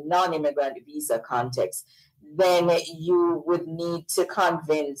context, a non-immigrant visa context, then you would need to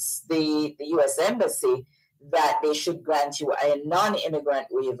convince the U.S. Embassy that they should grant you a non-immigrant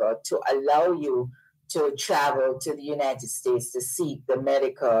waiver to allow you to travel to the United States to seek the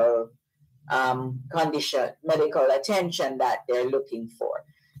medical medical attention that they're looking for.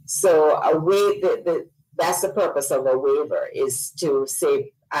 So that's the purpose of a waiver, is to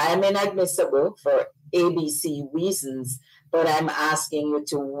say, I'm inadmissible for ABC reasons, but I'm asking you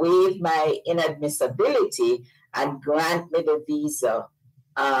to waive my inadmissibility and grant me the visa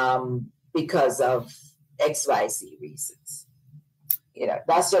because of XYZ reasons. You know,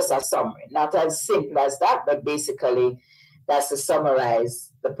 that's just a summary, not as simple as that, but basically that's to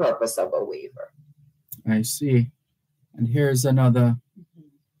summarize the purpose of a waiver. I see. And here's another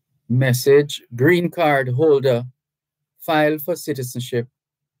message. Green card holder filed for citizenship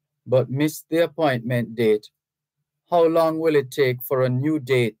but missed the appointment date. How long will it take for a new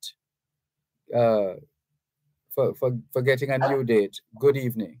date, for getting a new date? Good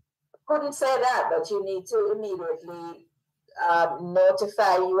evening. Couldn't say that, but you need to immediately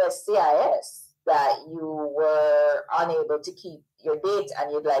notify USCIS that you were unable to keep your date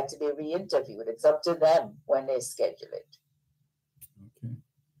and you'd like to be re-interviewed. It's up to them when they schedule it. Okay.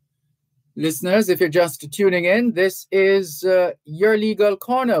 Listeners, if you're just tuning in, this is Your Legal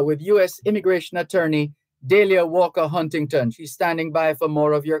Corner with U.S. Immigration Attorney Delia Walker Huntington. She's standing by for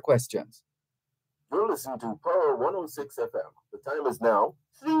more of your questions. You're listening to Power 106 FM. The time is now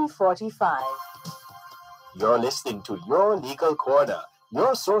 3:45. You're listening to Your Legal Corner,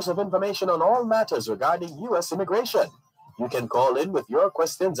 your source of information on all matters regarding U.S. immigration. You can call in with your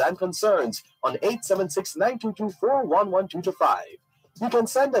questions and concerns on 876-922-41125. You can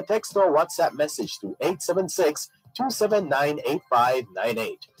send a text or WhatsApp message to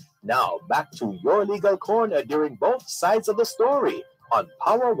 876-279-8598. Now, back to Your Legal Corner during both sides of the story on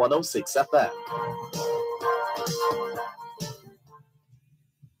Power 106 FM.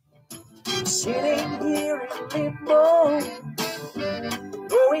 Sitting here in limbo,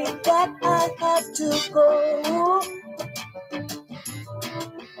 knowing that I have to go.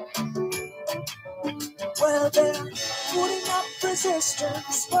 Well, they're putting up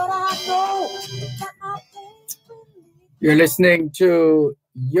resistance, but I know that I can't believe. You're listening to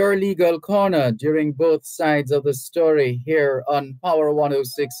Your Legal Corner during both sides of the story here on Power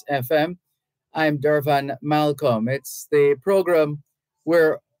 106 FM. I'm Dervan Malcolm. It's the program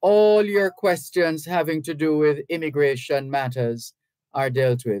where all your questions having to do with immigration matters are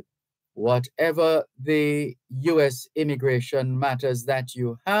dealt with. Whatever the U.S. immigration matters that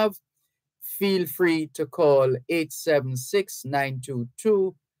you have, feel free to call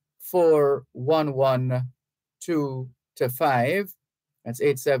 876-922-4112-5. That's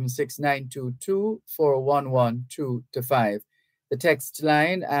 876-922-4112-5. The text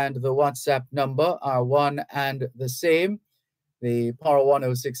line and the WhatsApp number are one and the same. The Power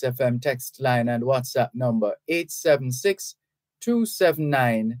 106 FM text line and WhatsApp number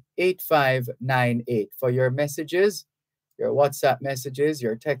 876-279-8598. For your messages, your WhatsApp messages,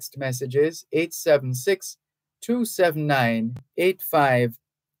 your text messages,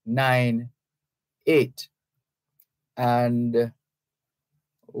 876-279-8598. And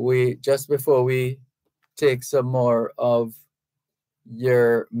just before we take some more of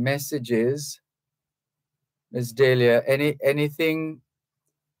your messages, Ms. Delia, anything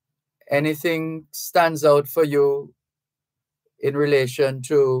stands out for you in relation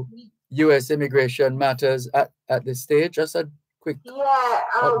to U.S. immigration matters at this stage? Just quick Yeah,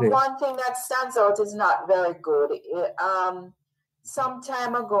 update. one thing that stands out is not very good. Some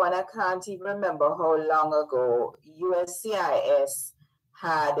time ago, and I can't even remember how long ago, USCIS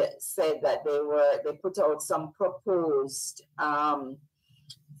had said that they put out some proposed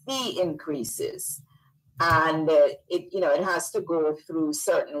fee increases, and it has to go through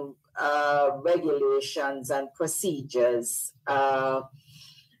certain regulations and procedures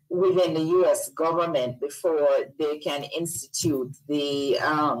within the U.S. government before they can institute the.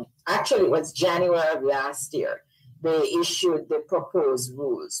 Actually, it was January of last year they issued the proposed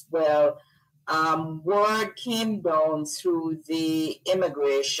rules. Well, word came down through the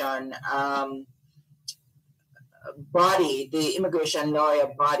immigration body, the immigration lawyer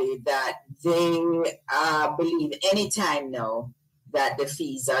body, that they believe anytime now that the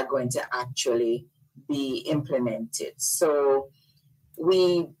fees are going to actually be implemented. So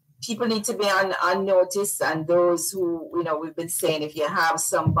people need to be on notice, and those who, we've been saying, if you have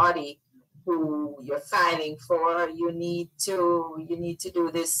somebody who you're filing for, you need to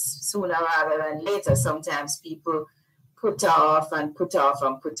do this sooner rather than later. Sometimes people put off and put off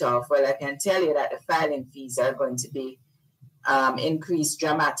and put off. Well, I can tell you that the filing fees are going to be increased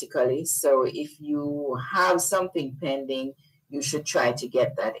dramatically. So if you have something pending, you should try to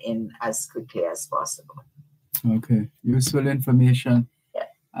get that in as quickly as possible. Okay, useful information. Yeah.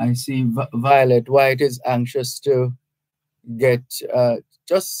 I see Violet White is anxious to get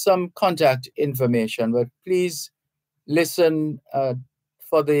just some contact information, but please listen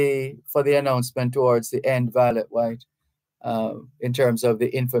for the announcement towards the end, Violet White, in terms of the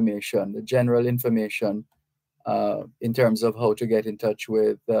information, the general information, in terms of how to get in touch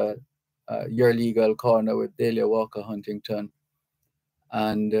with your legal corner with Delia Walker Huntington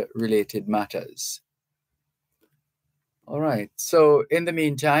and related matters. All right. So in the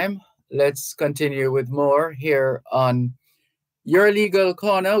meantime, let's continue with more here on Your Legal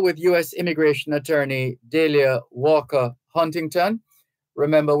Corner with U.S. Immigration Attorney Delia Walker Huntington.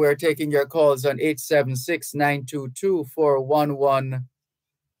 Remember, we're taking your calls on 876-922-4112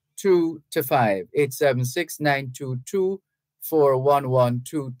 to 5.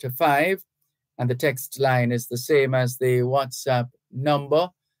 876-922-4112 to 5. And the text line is the same as the WhatsApp number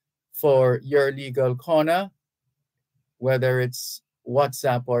for Your Legal Corner. Whether it's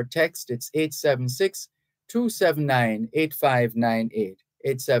WhatsApp or text, it's 876-279-8598.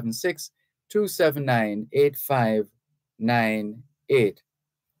 876-279-8598.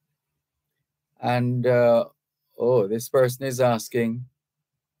 And, this person is asking,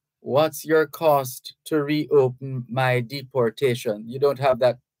 what's your cost to reopen my deportation? You don't have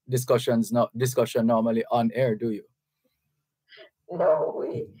that discussion normally on air, do you? No,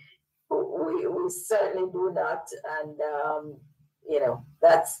 we certainly do not, and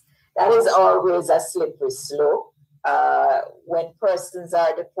that is always a slippery slope. When persons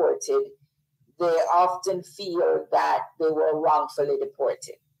are deported, they often feel that they were wrongfully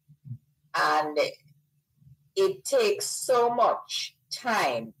deported, and it takes so much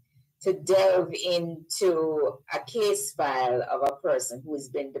time to delve into a case file of a person who has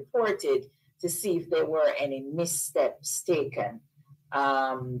been deported to see if there were any missteps taken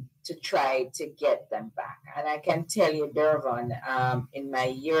to try to get them back. And I can tell you, Dervan, in my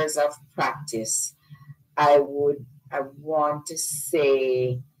years of practice, I want to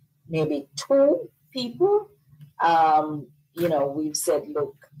say maybe 2 people, we've said,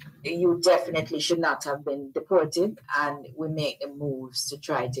 look, you definitely should not have been deported, and we make the moves to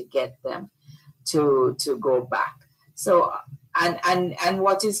try to get them to go back. So, and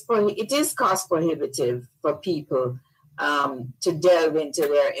what is it is cost prohibitive for people to delve into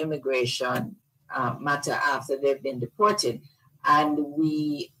their immigration matter after they've been deported. And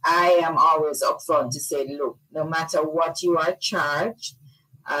I am always upfront to say, look, no matter what you are charged,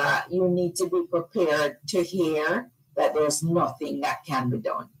 you need to be prepared to hear that there's nothing that can be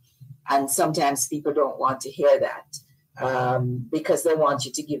done. And sometimes people don't want to hear that because they want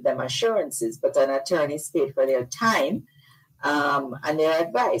you to give them assurances, but an attorney is paid for their time and their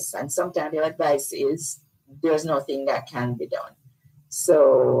advice. And sometimes their advice is there's nothing that can be done.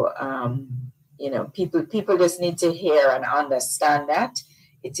 So, people just need to hear and understand that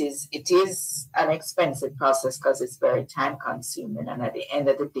it is an expensive process because it's very time consuming. And at the end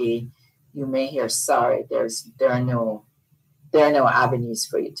of the day, you may hear, sorry, there are no avenues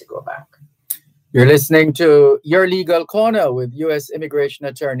for you to go back. You're listening to Your Legal Corner with U.S. Immigration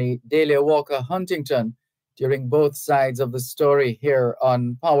Attorney Delia Walker Huntington during both sides of the story here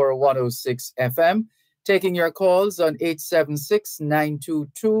on Power 106 FM. Taking your calls on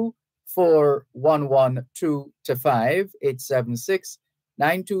 876-922-4112 to 5.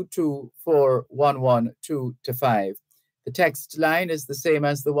 876-922-4112 to 5. The text line is the same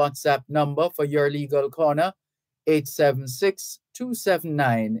as the WhatsApp number for your legal corner,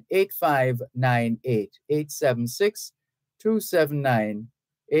 876-279-8598,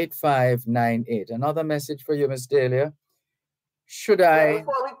 876-279-8598. Another message for you, Ms. Dahlia. Should I...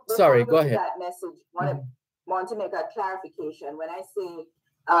 Sorry, go ahead. That message, want to make a clarification. When I say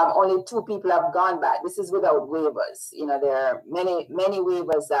only 2 people have gone back, this is without waivers. You know, there are many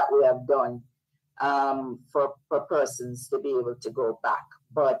waivers that we have done for persons to be able to go back.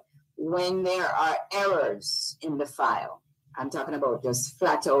 But when there are errors in the file, I'm talking about just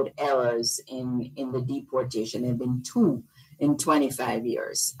flat out errors in the deportation. There have been 2 in 25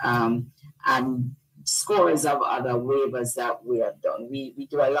 years, and scores of other waivers that we have done. We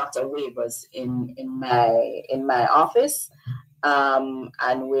do a lot of waivers in my office, and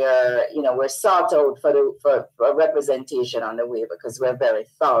we're sought out for representation on the waiver because we're very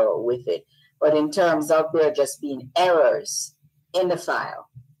thorough with it. But in terms of there just being errors in the file,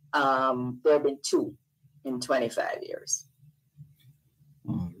 there have been 2 in 25 years.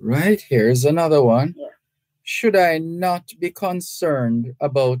 All right, here's another one. Yeah. Should I not be concerned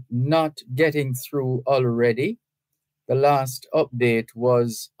about not getting through already? The last update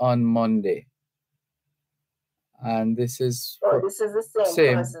was on Monday. And this is... this is the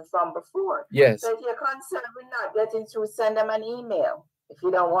same person from before. Yes. So if you're concerned with not getting through, send them an email. If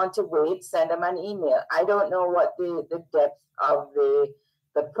you don't want to wait, send them an email. I don't know what the depth of the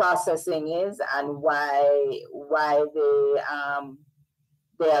processing is and why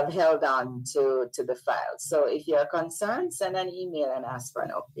they have held on to the file. So if you're concerned, send an email and ask for an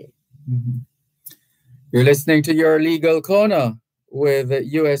update. Mm-hmm. You're listening to Your Legal Corner with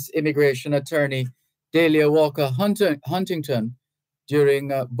U.S. Immigration Attorney Dahlia Walker Huntington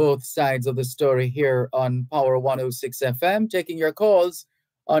during both sides of the story here on Power 106 FM, taking your calls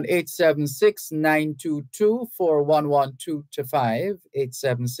on 876-922-4112-5,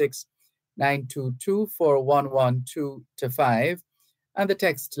 876-922-4112-5. And the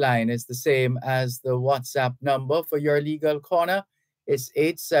text line is the same as the WhatsApp number for Your Legal Corner. It's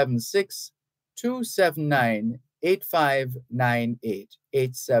 876-279-8598,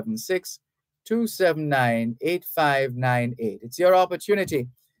 876-279-8598. It's your opportunity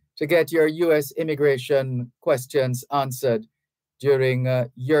to get your U.S. immigration questions answered during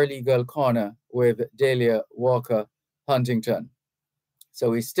Your Legal Corner with Dahlia Walker Huntington.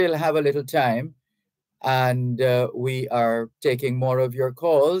 So we still have a little time, and we are taking more of your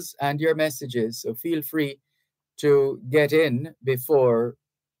calls and your messages. So feel free to get in before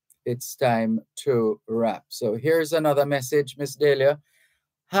it's time to wrap. So here's another message, Miss Dahlia.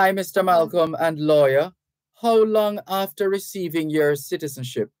 Hi, Mr. Malcolm and lawyer. How long after receiving your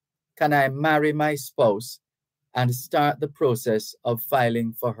citizenship can I marry my spouse and start the process of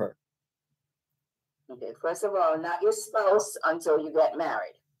filing for her? Okay, first of all, not your spouse until you get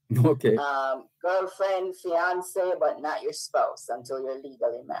married. Okay. Girlfriend, fiance, but not your spouse until you're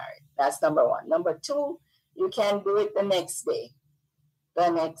legally married. That's number 1. Number 2, you can do it the next day. The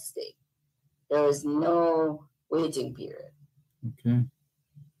next day. There is no waiting period. Okay.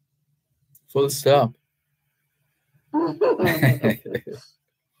 Full stop. All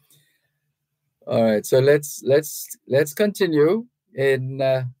right. So let's continue in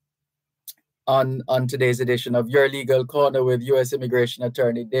on today's edition of Your Legal Corner with U.S. Immigration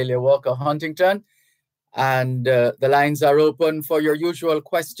Attorney Dahlia Walker Huntington. And the lines are open for your usual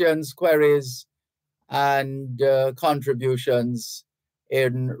questions, queries, and contributions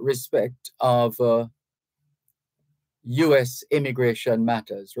in respect of U.S. immigration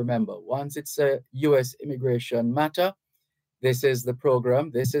matters. Remember, once it's a U.S. immigration matter, this is the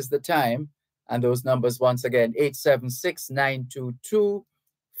program, this is the time, and those numbers once again, 876-922-4112-5,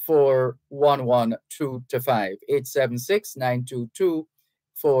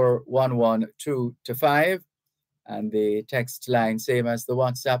 876-922-4112-5, and the text line, same as the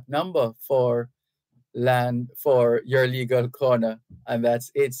WhatsApp number for Your Legal Corner, and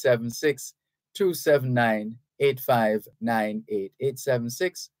that's 876-279-8598,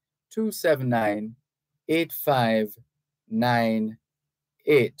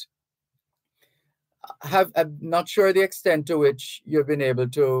 876-279-8598. I'm not sure the extent to which you've been able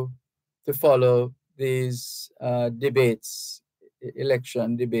to follow these debates,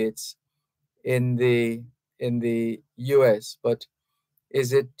 election debates in the U.S., but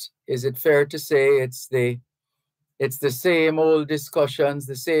is it fair to say it's the same old discussions,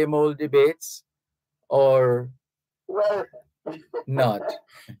 the same old debates, or not?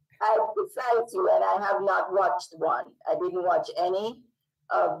 I besides you, and I have not watched one. I didn't watch any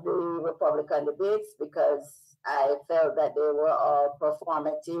of the Republican debates because I felt that they were all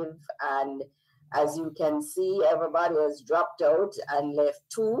performative and As you can see, everybody has dropped out and left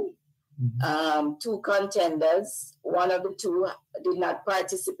two contenders. One of the two did not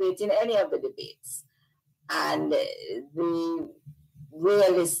participate in any of the debates. And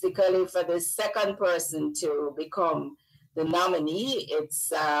realistically, for the second person to become the nominee,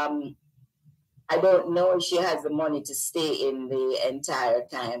 it's I don't know if she has the money to stay in the entire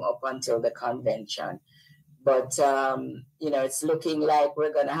time up until the convention. But, it's looking like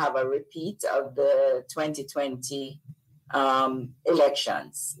we're going to have a repeat of the 2020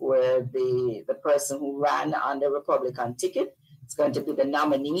 elections, where the person who ran on the Republican ticket is going to be the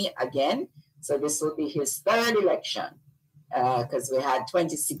nominee again. So this will be his third election, because we had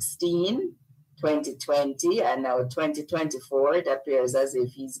 2016, 2020, and now 2024. It appears as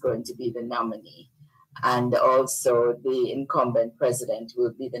if he's going to be the nominee. And also the incumbent president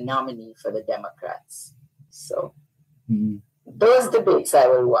will be the nominee for the Democrats. So those debates I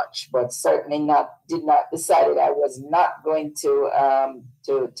will watch, but certainly decided I was not going to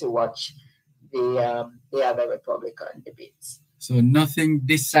watch the other Republican debates. So nothing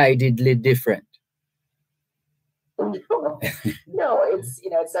decidedly different. No, it's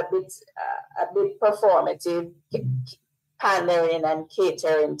a bit performative, pandering and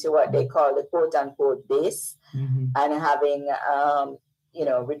catering to what they call the quote unquote base, and having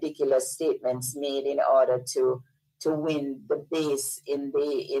ridiculous statements made in order to win the base in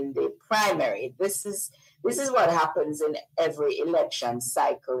the primary. This is what happens in every election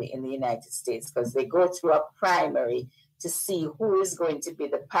cycle in the United States, because they go through a primary to see who is going to be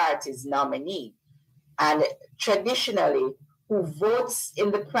the party's nominee. And traditionally, who votes in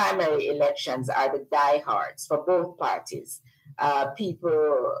the primary elections are the diehards for both parties,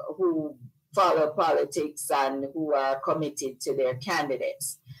 people who follow politics and who are committed to their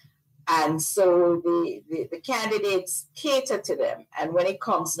candidates. And so the candidates cater to them. And when it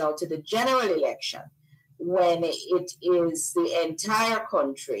comes now to the general election, when it is the entire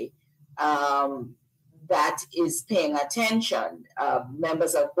country that is paying attention,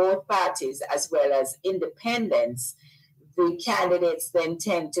 members of both parties as well as independents, the candidates then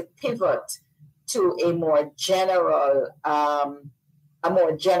tend to pivot to a more general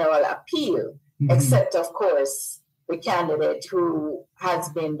appeal, except of course the candidate who has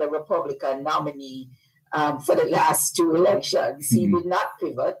been the Republican nominee for the last two elections. He did not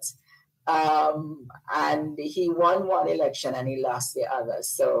pivot, and he won one election and he lost the other.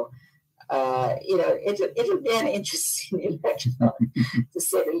 So it'll be an interesting election, to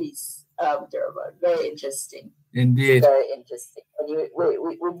say the least. Dervan, very interesting. Indeed. Very interesting. And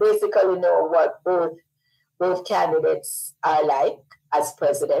we basically know what both candidates are like as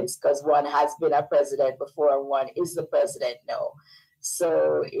presidents, because one has been a president before and one is the president now.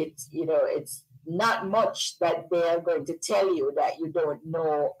 So it's not much that they are going to tell you that you don't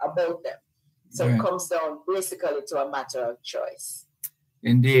know about them. So It comes down basically to a matter of choice.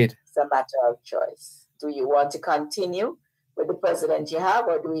 Indeed. It's a matter of choice. Do you want to continue with the president you have,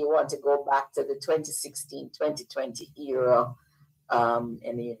 or do you want to go back to the 2016-2020 era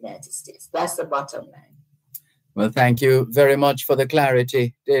in the United States? That's the bottom line. Well, thank you very much for the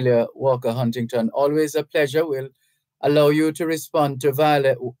clarity, Delia Walker Huntington. Always a pleasure. We'll allow you to respond to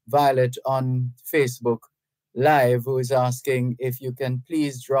Violet on Facebook Live, who is asking if you can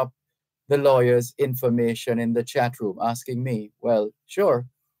please drop the lawyer's information in the chat room, asking me. Well, sure.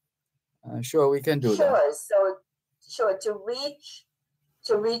 Sure, we can do that. Sure. To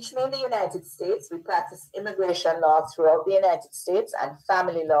reach me in the United States, we practice immigration law throughout the United States and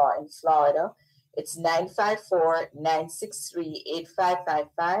family law in Florida. It's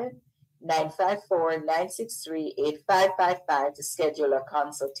 954-963-8555, 954-963-8555 to schedule a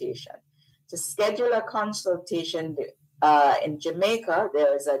consultation. To schedule a consultation in Jamaica,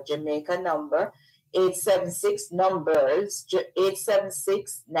 there is a Jamaica number, 876 numbers,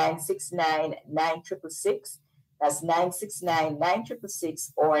 876-969-9666. That's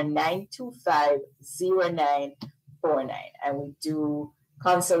 969-9666 or 925-0949. And we do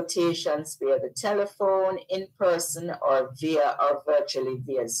consultations via the telephone, in person, or virtually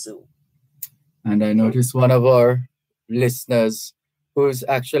via Zoom. And I noticed one of our listeners who's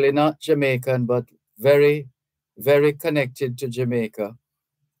actually not Jamaican, but very, very connected to Jamaica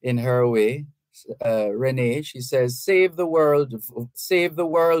in her way. Renee, she says, save the world, vote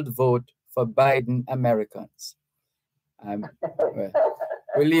for Biden Americans. We'll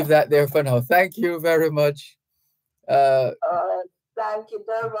leave that there for now. Thank you very much. Thank you,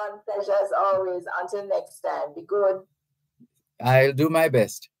 Dervan. Pleasure as always. Until next time, be good. I'll do my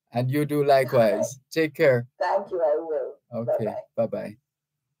best, and you do likewise. Take care. Thank you, I will. Okay, bye-bye.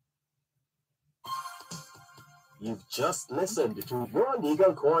 You've just listened to Your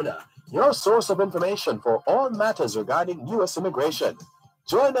Legal Corner, your source of information for all matters regarding U.S. immigration.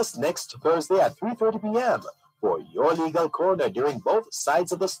 Join us next Thursday at 3:30 p.m. for your legal corner during both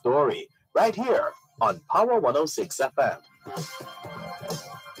sides of the story, right here on Power 106 FM.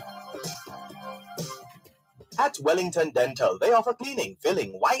 At Wellington Dental, they offer cleaning,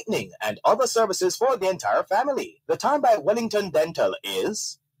 filling, whitening, and other services for the entire family. The time by Wellington Dental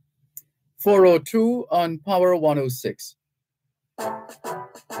is 4:02 on Power 106.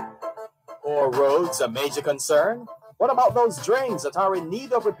 Are roads a major concern? What about those drains that are in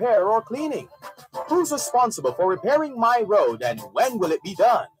need of repair or cleaning? Who's responsible for repairing my road, and when will it be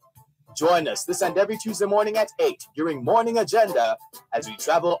done? Join us this and every Tuesday morning at 8 during Morning Agenda as we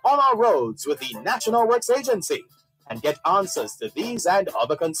travel on our roads with the National Works Agency and get answers to these and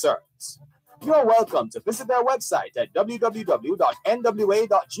other concerns. You're welcome to visit their website at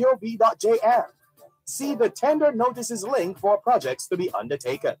www.nwa.gov.jm. See the tender notices link for projects to be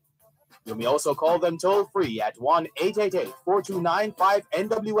undertaken. You may also call them toll-free at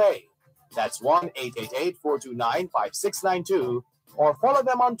 1-888-429-5NWA. That's 1-888-429-5692. Or follow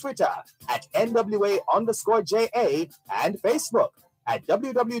them on Twitter at NWA_JA and Facebook at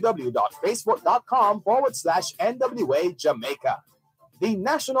www.facebook.com/NWA Jamaica. The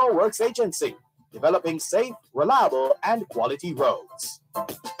National Works Agency, developing safe, reliable, and quality roads.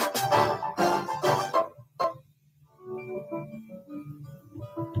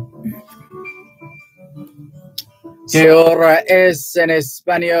 ¿Qué hora es en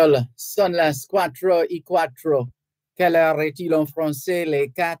español? Son las 4:04. Quelle heure est-il en français? Les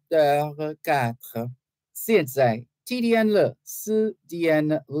 4:04. 现在 TDN 了4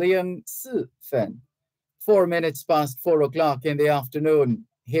点04分. 4 minutes past 4 o'clock in the afternoon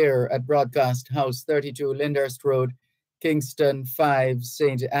here at Broadcast House 32 Lyndhurst Road, Kingston 5,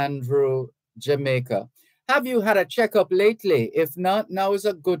 St. Andrew, Jamaica. Have you had a checkup lately? If not, now is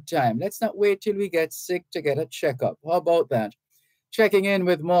a good time. Let's not wait till we get sick to get a checkup. How about that? Checking in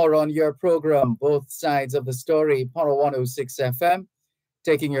with more on your program, both sides of the story, Power 106 FM,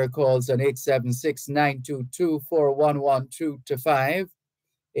 taking your calls on 876-922-4112-5,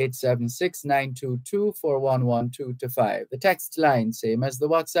 876-922-4112-5. The text line, same as the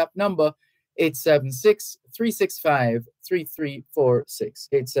WhatsApp number, 876-365-3346,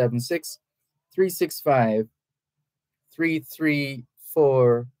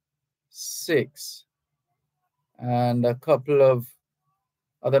 876-365-3346. And a couple of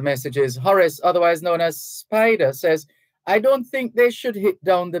other messages. Horace, otherwise known as Spider, says, I don't think they should hit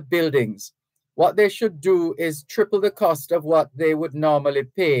down the buildings. What they should do is triple the cost of what they would normally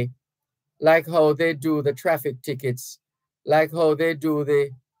pay, like how they do the traffic tickets, like how they do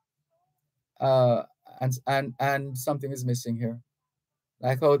the, and something is missing here,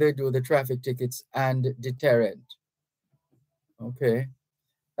 like how they do the traffic tickets and deterrent. Okay.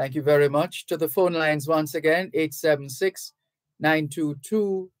 Thank you very much. To the phone lines once again,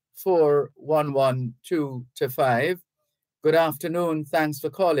 876-922-4112-5. Good afternoon. Thanks for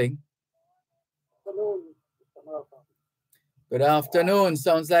calling. Good afternoon.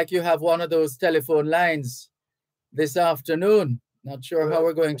 Sounds like you have one of those telephone lines this afternoon. Not sure how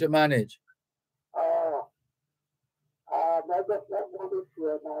we're going to manage. I just want to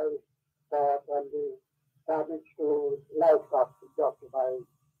share my thoughts on the damage to livestock done by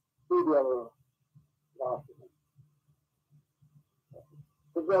federal lawsuit.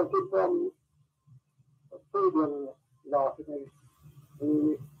 Resulting from federal lawsuit,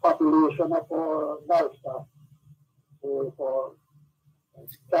 the population of our livestock for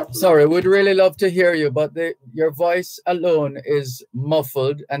Sorry, we'd really love to hear you, but your voice alone is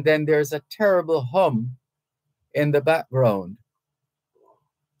muffled, and then there's a terrible hum in the background.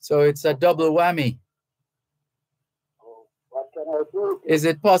 So it's a double whammy. What can I do? Is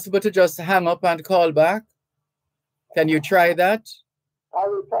it possible to just hang up and call back? Can you try that? I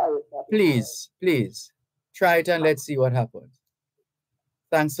will try it. Please, please. Try it and let's see what happens.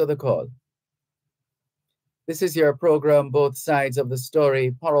 Thanks for the call. This is your program, Both Sides of the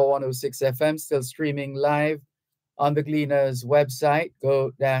Story, Power 106 FM, still streaming live on the Gleaners website,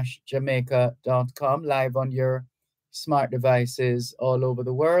 go-jamaica.com, live on your smart devices all over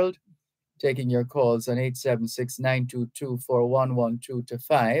the world, taking your calls on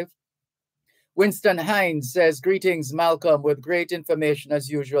 876-922-4112-5. Winston Hines says, greetings, Malcolm, with great information as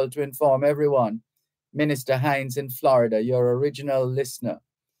usual to inform everyone. Minister Hines in Florida, your original listener.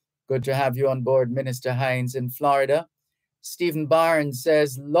 Good to have you on board, Minister Hines in Florida. Stephen Barnes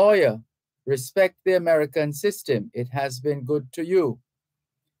says, lawyer, respect the American system. It has been good to you.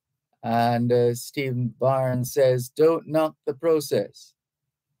 And Stephen Barnes says, don't knock the process.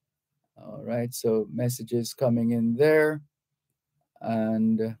 All right, so messages coming in there.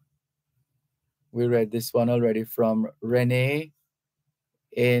 And We read this one already from Renee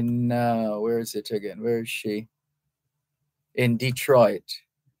in, where is it again? Where is she? In Detroit.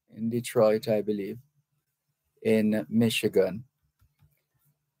 In Detroit, I believe. In Michigan.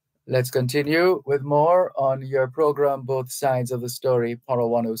 Let's continue with more on your program, Both Sides of the Story, Power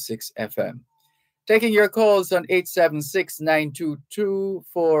 106 FM. Taking your calls on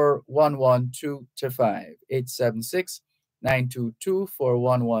 876-922-4112-5.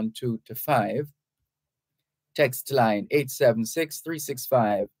 876-922-4112-5. Text line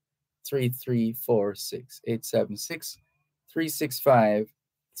 876-365-3346.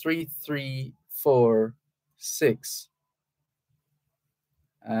 876-365-3346.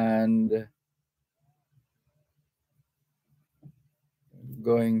 And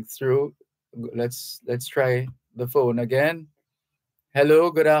going through, let's try the phone again.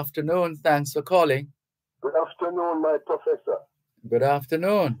 Hello, good afternoon. Thanks for calling. Good afternoon, my professor. Good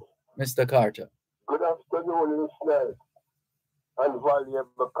afternoon, Mr. Carter. Good afternoon, listeners and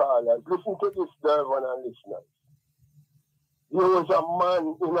valuable callers. Listen to this, Dervan and listeners. There was a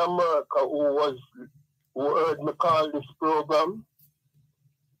man in America who heard me call this program,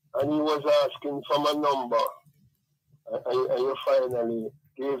 and he was asking for my number. And you finally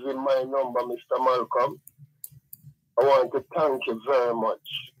gave him my number, Mr. Malcolm. I want to thank you very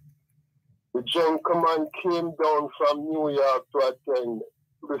much. The gentleman came down from New York to attend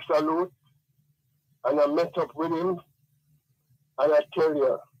the salute, and I met up with him, and I tell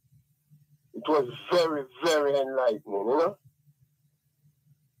you, it was very, very enlightening, you know?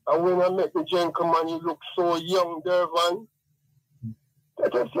 And when I met the gentleman, he looked so young, Dervan. I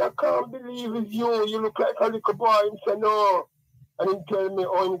just say, I can't believe it's you. You look like a little boy. He said, no. And he tell me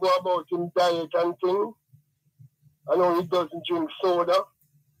how he go about his diet and things. I know he doesn't drink soda.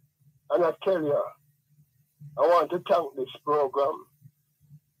 And I tell you, I want to thank this program.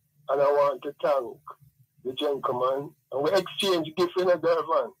 And I want to thank the gentleman. And we exchange gifts in a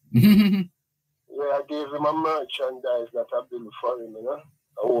Dervan. Yeah, I gave him a merchandise that I built for him, you know.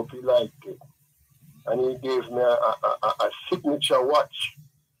 I hope he liked it. And he gave me a signature watch.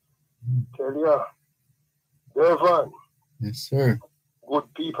 Tell you, Dervan. Yes, sir.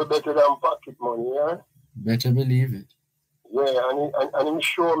 Good people better than pocket money, yeah? Better believe it. Yeah, and he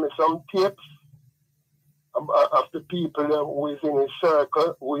showed me some tips of the people who is in his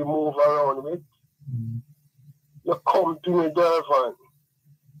circle, who we move around with. Your company, Dervan,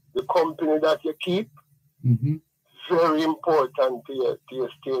 the company that you keep, very important to your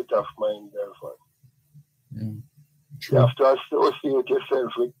state of mind, Dervan. Yeah. You have to associate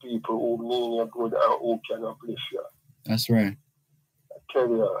yourself with people who mean you good and who can uplift you. That's right. I tell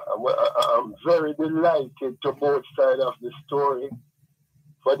you, I'm very delighted to both sides of the story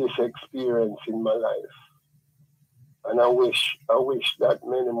for this experience in my life. And I wish that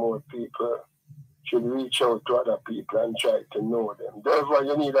many more people should reach out to other people and try to know them. Therefore,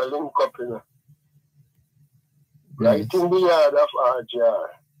 you need a link up, you know. Right in the yard of RJR,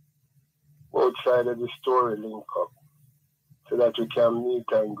 both sides of the story link up, so that we can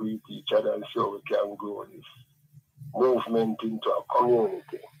meet and greet each other and so we can grow this movement into a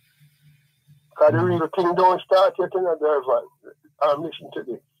community. Because the real thing don't start yet in a Dervan. Listen to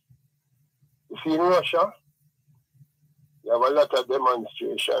this. You see, in Russia, you have a lot of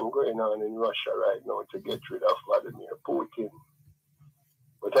demonstration going on in Russia right now to get rid of Vladimir Putin.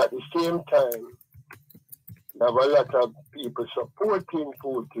 But at the same time, you have a lot of people supporting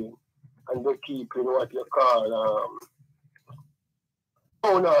Putin, and they keep in what you call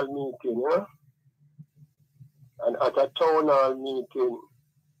town hall meeting, you know? And at a town hall meeting,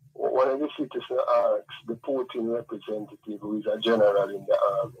 one of the citizens asks the Putin representative, who is a general in the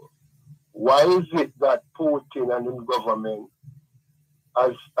army, why is it that Putin and his government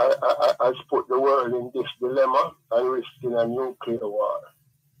has put the world in this dilemma and risking a nuclear war?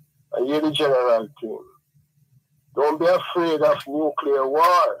 And here the general team, don't be afraid of nuclear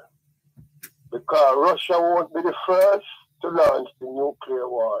war, because Russia won't be the first to launch the nuclear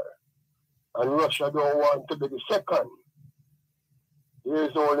war. And Russia don't want to be the second. There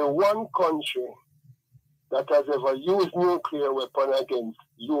is only one country that has ever used nuclear weapon against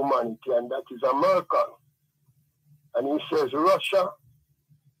humanity, and that is America. And he says Russia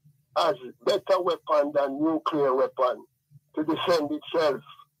has better weapon than nuclear weapon to defend itself.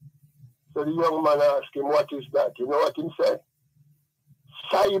 So the young man asked him, what is that? You know what he said?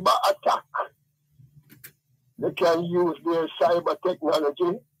 Cyber attack. They can use their cyber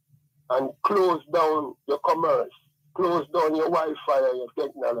technology and close down your commerce, close down your Wi-Fi and your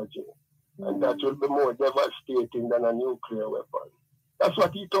technology. And that will be more devastating than a nuclear weapon. That's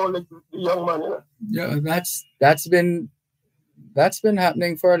what he told the young man, you know? Yeah, that's been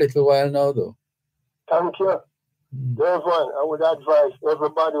happening for a little while now, though. Thank you. Dervan, I would advise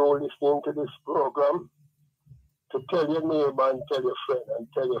everybody who listening to this program to tell your neighbor and tell your friend and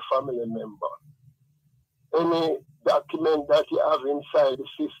tell your family member. Any document that you have inside the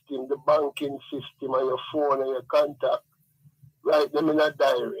system, the banking system, or your phone or your contact, write them in a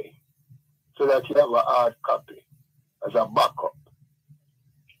diary so that you have a hard copy as a backup.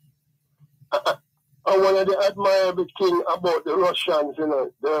 And one of the admirable things about the Russians,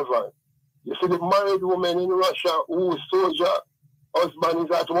 Dervan, you see the married women in Russia whose soldier husband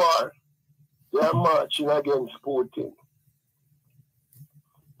is at war, they are marching against Putin.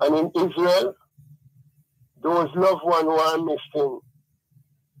 And in Israel, those loved ones who are missing,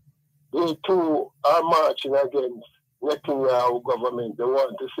 they too are marching against Netanyahu government. They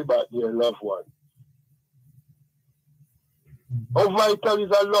want to see back their loved one. How vital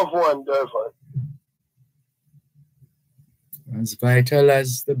is a loved one, Dervan? As vital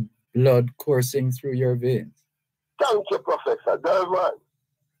as the blood coursing through your veins. Thank you, Professor Dervan.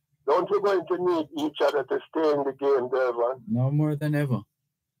 Don't we going to need each other to stay in the game, Dervan? No more than ever.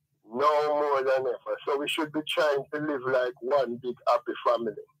 No more than ever. So we should be trying to live like one big happy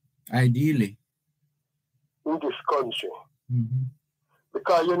family. Ideally. In this country.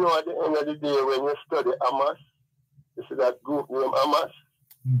 Because you know, at the end of the day, when you study Hamas, you see that group named Hamas,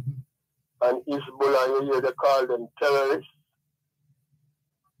 and Hezbollah, you hear they call them terrorists.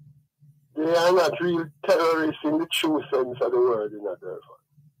 They are not real terrorists in the true sense of the word, Dervan.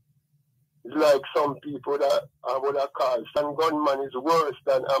 It's like some people that I would have called some gunman is worse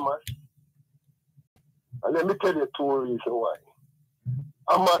than Hamas. And let me tell you two reasons why.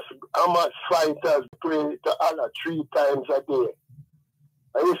 Hamas fighters pray to Allah 3 times a day.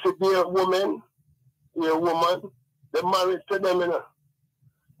 And you see, dear woman, they're married to them,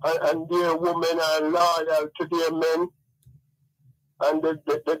 and their women are loyal to their men. And they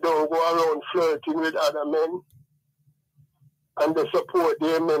don't go around flirting with other men. And they support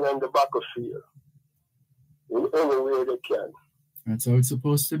their men on the battlefield in any way they can. That's how it's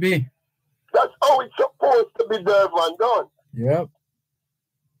supposed to be. That's how it's supposed to be, Dervan, done. Yep.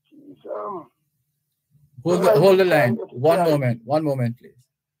 Hold the line. One moment, please.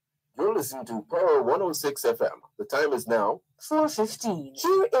 You're listening to Power 106 FM. The time is now 4:15.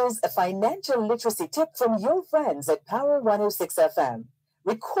 Here is a financial literacy tip from your friends at Power 106 FM.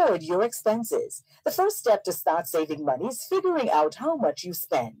 Record your expenses. The first step to start saving money is figuring out how much you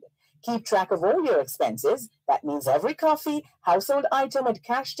spend. Keep track of all your expenses. That means every coffee, household item, and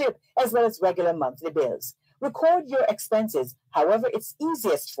cash tip, as well as regular monthly bills. Record your expenses however it's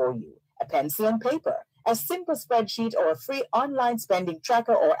easiest for you. A pencil and paper, a simple spreadsheet, or a free online spending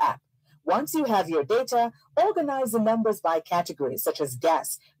tracker or app. Once you have your data, organize the numbers by categories such as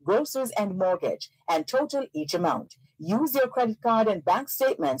gas, groceries, and mortgage, and total each amount. Use your credit card and bank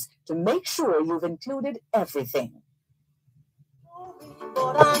statements to make sure you've included everything.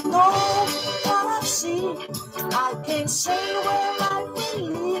 But I know what I see. I can't say where life will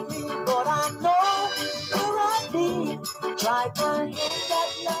lead me, but I know where I'll be. Try to hit that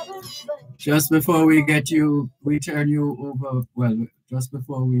loving flame. Just before we turn you over, well, just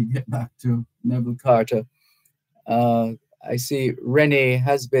before we get back to Neville Carter, I see Renee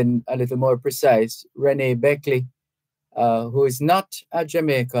has been a little more precise. Renee Beckley, who is not a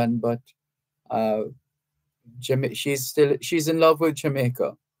Jamaican, but she's in love with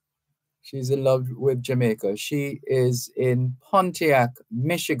Jamaica. She's in love with Jamaica. She is in Pontiac,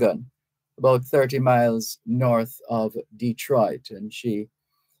 Michigan, about 30 miles north of Detroit, and she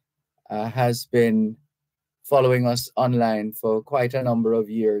has been following us online for quite a number of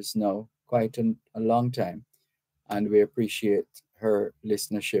years now, quite a long time, and we appreciate her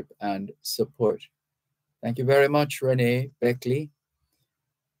listenership and support. Thank you very much, Renee Beckley.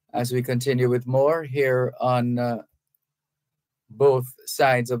 As we continue with more here on both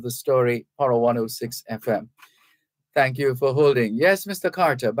sides of the story, Power 106 FM. Thank you for holding. Yes, Mr.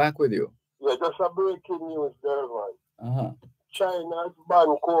 Carter, back with you. Yeah, just a breaking news, Dervan. China's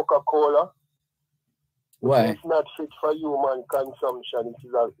banned Coca-Cola. Why? It's not fit for human consumption.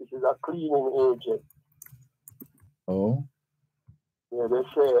 It is a cleaning agent. Oh. Yeah, they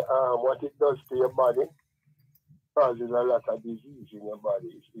say what it does to your body causes a lot of disease in your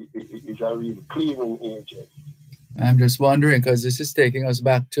body. It's a real cleaning agent. I'm just wondering, because this is taking us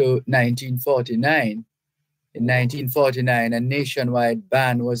back to 1949. In 1949, a nationwide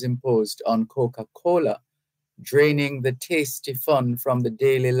ban was imposed on Coca-Cola, draining the tasty fun from the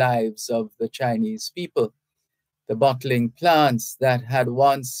daily lives of the Chinese people. The bottling plants that had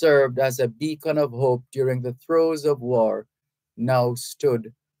once served as a beacon of hope during the throes of war now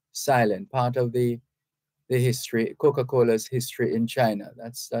stood silent. Part of the history, Coca-Cola's history in China.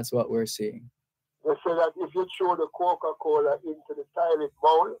 That's what we're seeing. They say that if you throw the Coca-Cola into the toilet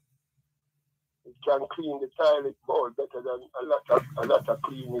bowl, it can clean the toilet bowl better than a lot of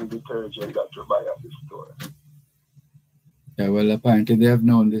cleaning detergent that you buy at the store. Yeah, well, apparently they have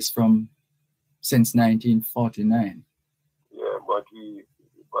known this since 1949. Yeah, but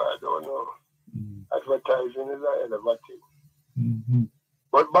I don't know. Advertising is a hell of a thing.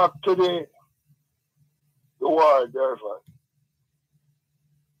 But back to the war, Dervan.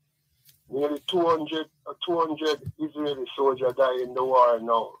 Nearly 200 Israeli soldiers die in the war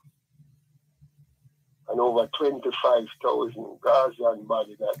now. And over 25,000 Gazan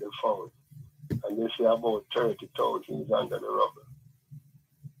bodies that they found. And they say about 30,000 is under the rubble.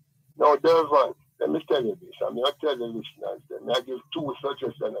 Now, Dervan, let me tell you this. I'm going to tell the listeners that I give two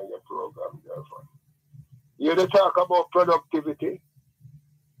suggestions on your program, Dervan. You talk about productivity,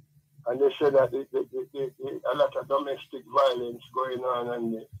 and they say that a lot of domestic violence going on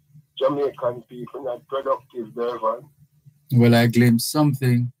and the Jamaican people not productive, Dervan. Well, I glimpsed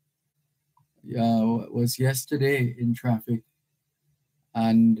something. It was yesterday in traffic,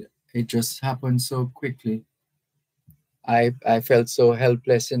 and it just happened so quickly. I felt so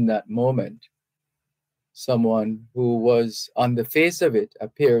helpless in that moment. Someone who was, on the face of it,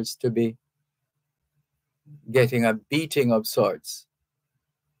 appears to be getting a beating of sorts.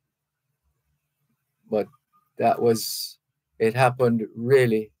 But it happened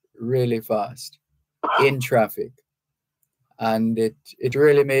really, really fast in traffic. And it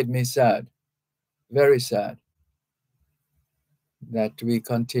really made me sad, very sad, that we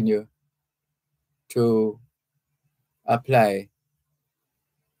continue to apply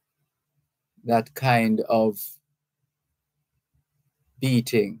that kind of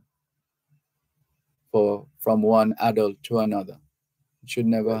beating from one adult to another. It should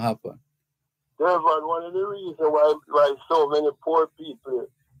never happen. Dervan, one of the reasons why so many poor people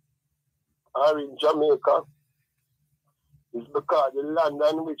are in Jamaica is because the land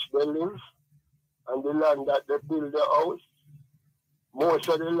on which they live and the land that they build the house, most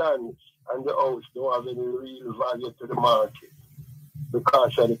of the land and the house don't have any real value to the market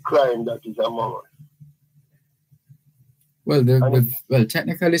because of the crime that is among us. Well,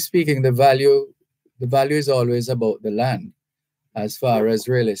 technically speaking, the value is always about the land, as far as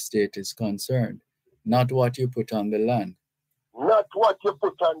real estate is concerned, not what you put on the land. Not what you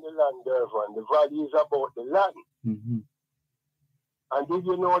put on the land, Dervan. The value is about the land. Mm-hmm. And did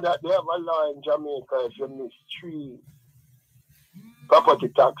you know that they have a law in Jamaica, if you miss 3 property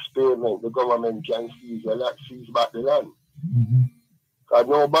tax payment, the government can seize back the land. Mm-hmm. Because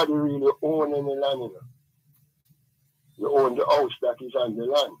nobody really owns any land. You know? You own the house that is on the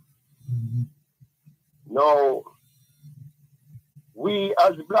land. Mm-hmm. Now, we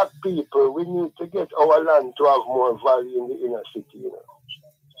as black people, we need to get our land to have more value in the inner city. You know?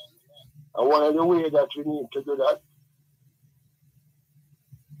 And one of the ways that we need to do that,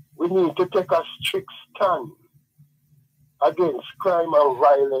 we need to take a strict stand against crime and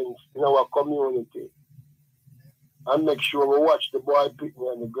violence in our community and make sure we watch the boy picnic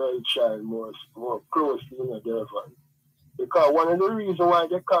and the girl child more closely in the Dervan. Because one of the reasons why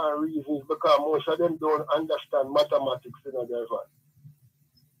they can't reason is because most of them don't understand mathematics in the Dervan.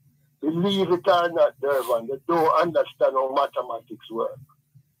 Believe it or not, Dervan, they don't understand how mathematics work.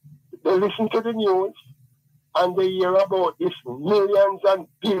 They listen to the news and they hear about this millions and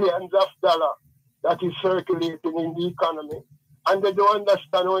billions of dollars that is circulating in the economy, and they don't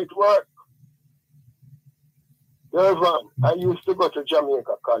understand how it works. Dervan, I used to go to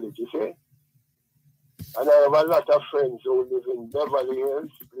Jamaica College, you see, and I have a lot of friends who live in Beverly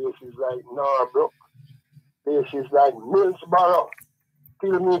Hills, places like Norbrook, places like Millsboro.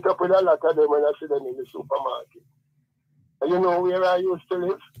 Still meet up with a lot of them when I see them in the supermarket. And you know where I used to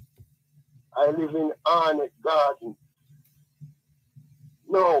live? I live in Arnett Garden.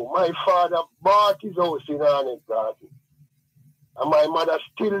 No, my father bought his house in Arnett Garden. And my mother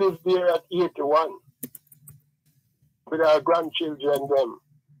still lives there at 81 with our grandchildren them.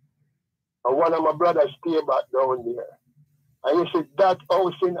 And one of my brothers stay back down there. And you see, that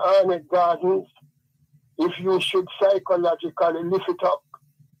house in Arnett Gardens, if you should psychologically lift it up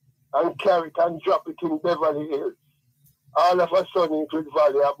and carry it and drop it in Beverly Hills, all of a sudden it would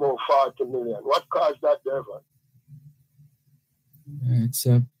value about 40 million. What caused that, Dervan?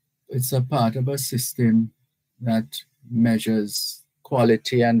 It's a part of a system that measures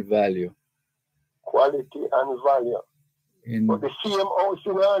quality and value. Quality and value. But the same house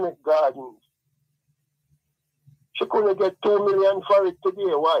in Arnett Gardens, she couldn't get 2 million for it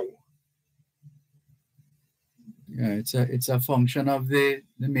today. Why? Yeah, it's a function of the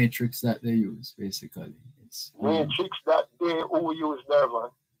matrix that they use, basically. It's matrix that they who use,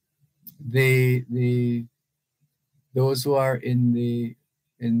 Dervan. those who are in the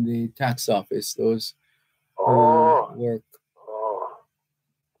tax office, those who work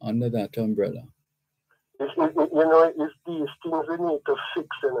under that umbrella. It's these things we need to fix,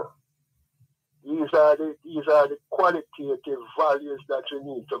 These are the qualitative values that we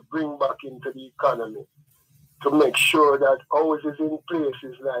need to bring back into the economy to make sure that houses in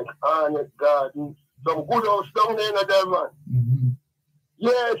places like Arnett Garden, some good house down there in Dervan. Mm-hmm.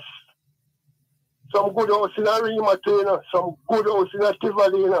 Yes. Some good house in Arima too, some good house in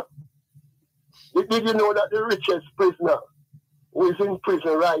Tivoli. Did you know that the richest prisoner who is in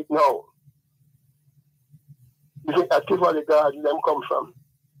prison right now, you think that Tivoli Garden them come from?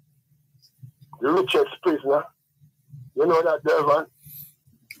 The richest prisoner. You know that, Dervan?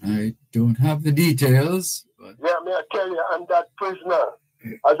 I don't have the details. But... Yeah, may I tell you, and that prisoner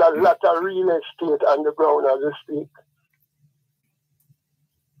has a lot of real estate on the ground as we speak.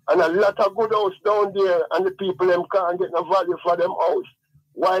 And a lot of good house down there, and the people them can't get no value for them house.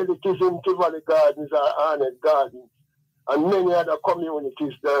 While it is in Tivoli Gardens or Arnett Gardens and many other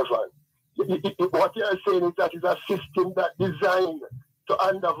communities, Dervan. What you're saying is that it's a system that designed to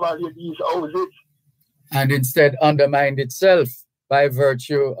undervalue these houses. And instead undermined itself by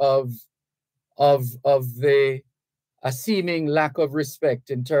virtue of a seeming lack of respect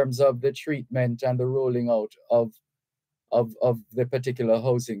in terms of the treatment and the rolling out of the particular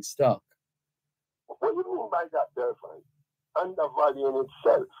housing stock. What do you mean by that, Dervan? Undervaluing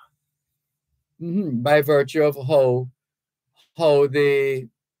itself? Mm-hmm. By virtue of how the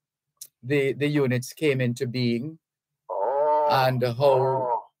units came into being, and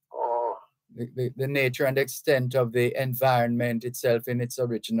how the nature and extent of the environment itself in its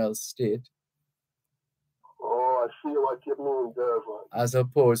original state. Oh, I see what you mean, Dervan. As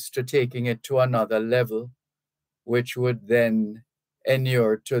opposed to taking it to another level, which would then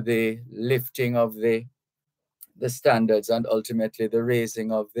inure to the lifting of the standards and ultimately the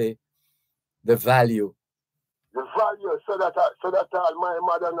raising of the value. The value, so that my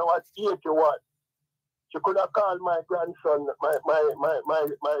mother now at 81, she could have called my grandson, my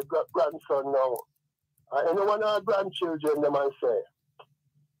grandson now. And one of our grandchildren, them and say,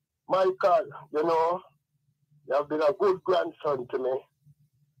 Michael, you have been a good grandson to me,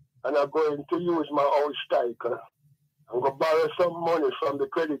 and I'm going to use my own cycle. I'm going to borrow some money from the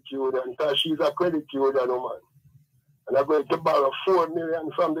credit union, because she's a credit union woman. And I'm going to borrow $4 million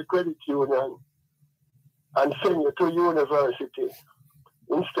from the credit union and send you to university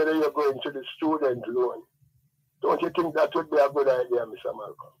instead of you going to the student loan. Don't you think that would be a good idea, Mr.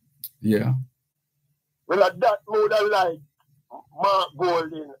 Malcolm? Yeah. Well, at that would I like Mark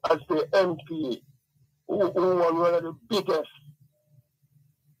Golding as the MP who won one of the biggest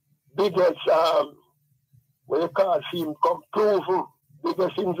what you call him, proven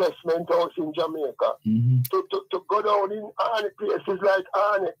biggest investment house in Jamaica. Mm-hmm. To go down in places like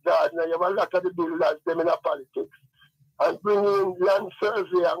Arnett Garden, you have a lot of the builders, them in politics, and bring in land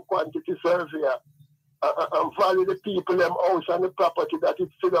survey and quantity survey and value the people, them house and the property that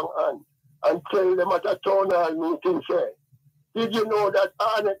it's sit on and tell them at a town hall meeting, say, did you know that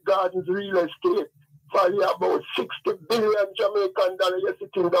Arnett Gardens real estate value about 60 billion Jamaican dollars you're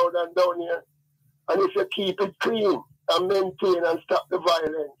sitting down here? And if you keep it clean and maintain and stop the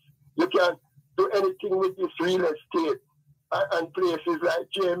violence, you can do anything with this real estate. And places like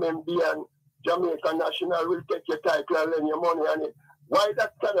JMMB and Jamaica National will take your title and lend your money on it. Why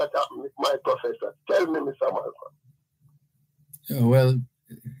that cannot happen, my professor? Tell me, Mr. Malcolm. Well,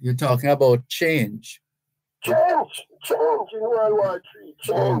 you're talking about change. Change in World War III.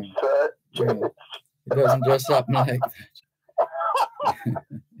 Change, sir. Change. Yeah. It doesn't just happen like that.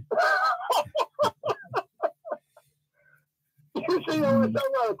 You see, Mr.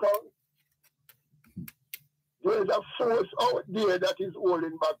 Malcolm, there's a force out there that is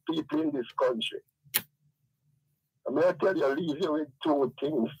holding back people in this country. I'm going to tell you, I'll leave you with two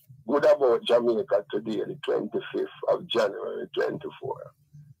things good about Jamaica today, the 25th of January 24.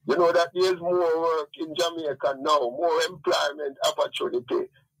 You know that there's more work in Jamaica now, more employment opportunity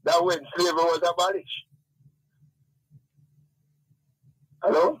than when slavery was abolished.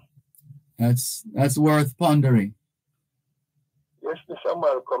 Hello? That's worth pondering. Yes, Mr.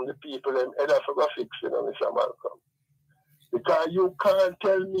 Malcolm, the people them head off go fix it, Mr. Malcolm. Because you can't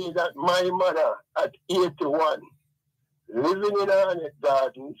tell me that my mother at 81, living in Arnett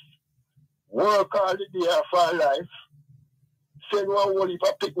Gardens, work all the day of her life, send one whole heap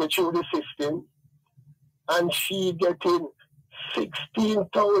of picnic through the system, and she getting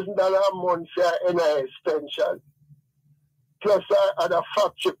 $16,000 a month for her NIS pension, plus her other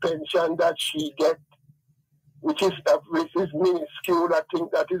factory pension that she get. which is minuscule. I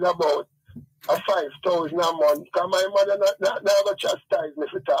think that is about a 5,000 a month. Because my mother never chastised me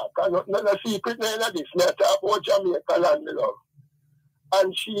for talk. Not a secret none of this. Me talk about Jamaica land, me love.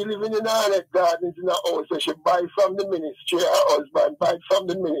 And she living in Arnett Gardens in a house where she buy from the ministry, her husband buy from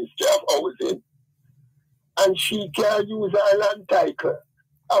the ministry of housing. And she can use her land title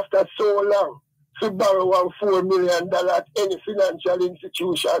after so long to borrow $4 million at any financial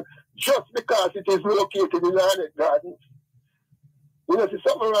institution just because it is located in Arnett Gardens. You know, there's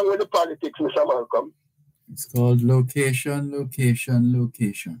something wrong with the politics, Mr. Malcolm. It's called location, location,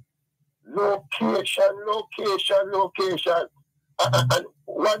 location. Location. And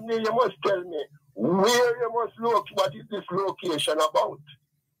one day you must tell me where you must look, what is this location about?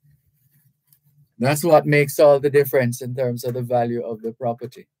 That's what makes all the difference in terms of the value of the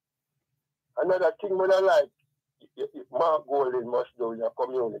property. Another thing when I like, Mark Golden must do in a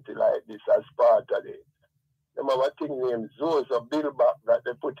community like this as part of it. Remember a thing named Zozo Billback that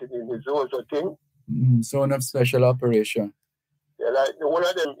they put it in the Zozo thing? Zone of special operation. Yeah, like one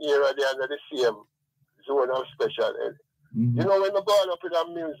of them here are under the same zone of special ed. You know, when I go up in a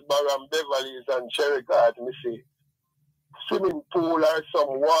Millsboro and Beverly's and Cherry Garden, me see swimming pool or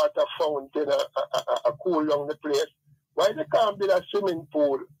some water fountain a cool down the place. Why they can't build a swimming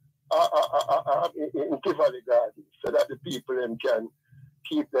pool in Tivoli Gardens so that the people them can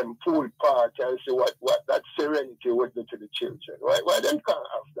keep them pool party and see what that serenity would do to the children? Why them can't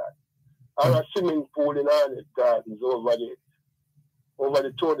have that? Or a swimming pool in Arnett Gardens over the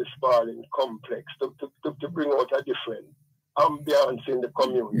Tony Sparling complex to bring out a different ambience in the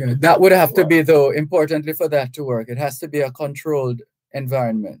community. Yeah, that would have to be, though, importantly for that to work, it has to be a controlled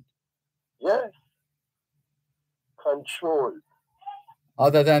environment. Yes. Controlled.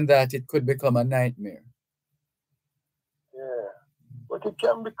 Other than that, it could become a nightmare. Yeah. But it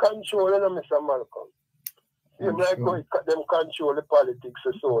can be controlled, Mr. Malcolm. You know, sure. Them control the politics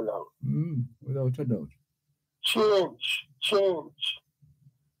for so long. Without a doubt. Change.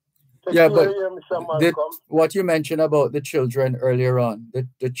 Yeah, but what you mentioned about the children earlier on,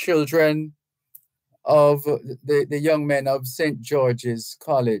 the children of the young men of St. George's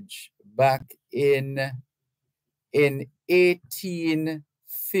College back in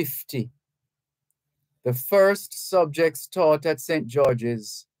 1850, the first subjects taught at St.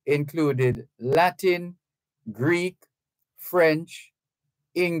 George's included Latin, Greek, French,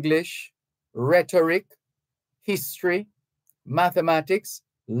 English, rhetoric, history, mathematics,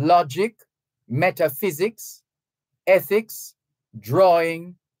 logic, metaphysics, ethics,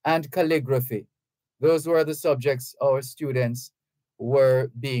 drawing, and calligraphy. Those were the subjects our students were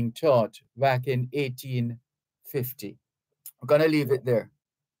being taught back in 1850. I'm going to leave it there.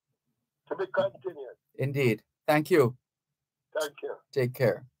 To be continued. Indeed. Thank you. Thank you. Take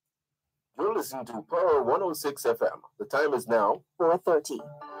care. You're listening to Power 106 FM. The time is now 4:30.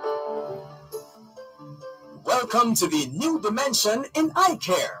 Welcome to the new dimension in eye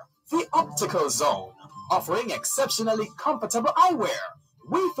care, the Optical Zone, offering exceptionally comfortable eyewear.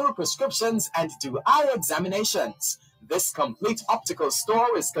 We fill prescriptions and do eye examinations. This complete optical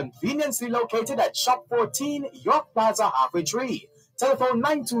store is conveniently located at Shop 14, York Plaza, Halfway Tree. Telephone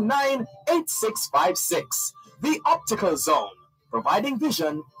 929-8656. The Optical Zone, providing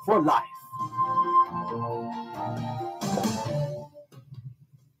vision for life.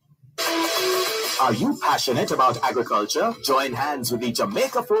 Are you passionate about agriculture? Join hands with the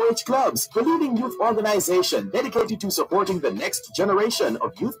Jamaica 4-H Clubs, the leading youth organization dedicated to supporting the next generation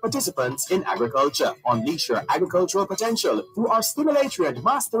of youth participants in agriculture. Unleash your agricultural potential through our stimulatory and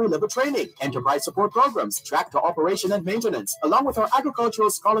mastery level training, enterprise support programs, tractor operation and maintenance, along with our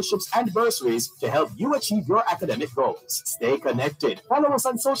agricultural scholarships and bursaries to help you achieve your academic goals. Stay connected. Follow us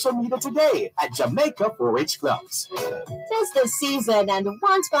on social media today at Jamaica 4-H Clubs. Tis the season, and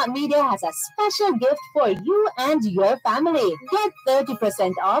One Spot Media has a special gift for you and your family. Get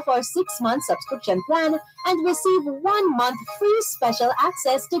 30% off our 6-month subscription plan and receive 1 month free special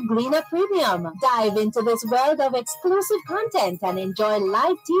access to Gleaner Premium. Dive into this world of exclusive content and enjoy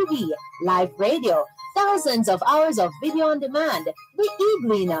live TV, live radio, thousands of hours of video on demand, the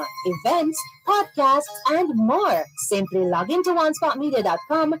e-Gleaner, events, podcasts, and more. Simply log into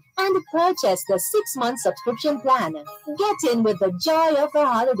onespotmedia.com and purchase the 6-month subscription plan. Get in with the joy of the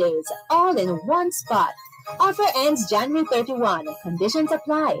holidays, all in one spot. Offer ends January 31. Conditions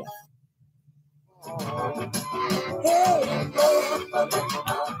apply.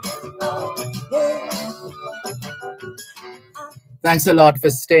 Thanks a lot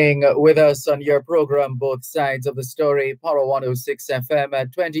for staying with us on your program, Both Sides of the Story, Power 106 FM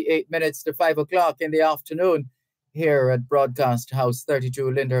at 28 minutes to 5 o'clock in the afternoon here at Broadcast House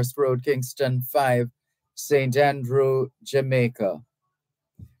 32 Lyndhurst Road, Kingston 5 St. Andrew, Jamaica.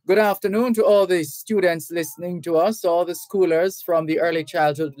 Good afternoon to all the students listening to us, all the schoolers from the early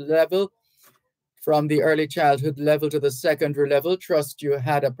childhood level, to the secondary level. Trust you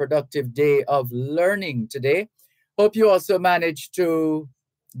had a productive day of learning today. Hope you also managed to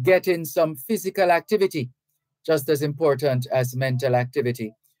get in some physical activity, just as important as mental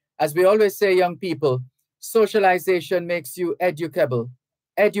activity. As we always say, young people, socialization makes you educable.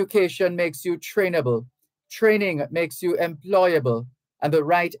 Education makes you trainable. Training makes you employable. And the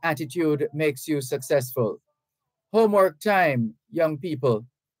right attitude makes you successful. Homework time, young people.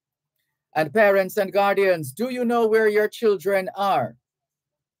 And parents and guardians, do you know where your children are?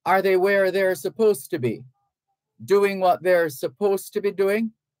 Are they where they're supposed to be? Doing what they're supposed to be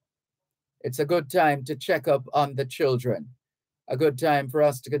doing? It's a good time to check up on the children. A good time for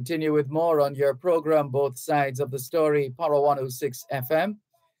us to continue with more on your program, Both Sides of the Story, Power 106 FM.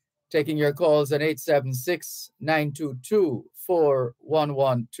 Taking your calls on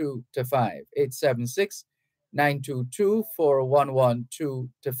 876-922-4112-5.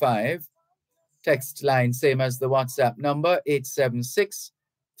 876-922-4112-5. Text line, same as the WhatsApp number,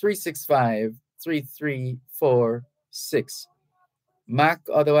 876-365-3346. Mac,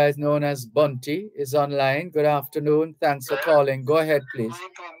 otherwise known as Bunty, is online. Good afternoon. Thanks for calling. Go ahead, please.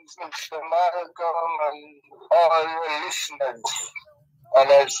 Greetings, Mr. Malcolm, and all your listeners. And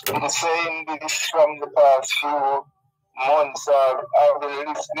I've been saying this from the past few months. I've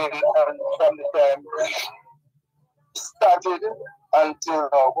been listening, and from the time started until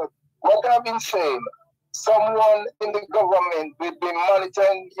now. But what I've been saying, someone in the government will be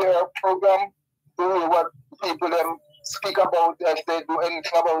monitoring your program, doing what people speak about, if they do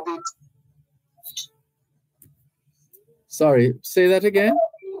anything about it. Sorry, say that again.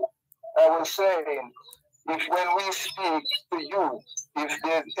 I was saying, if when we speak to you, if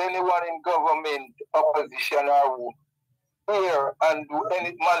there's anyone in government, opposition, or hear and do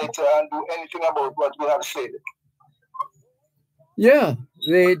any monitor and do anything about what we have said. Yeah,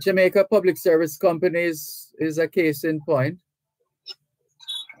 the Jamaica Public Service Companies is a case in point.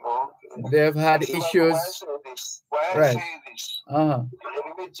 They've had issues. Why I say this? In the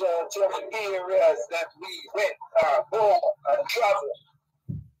majority of areas that we went, go and travel,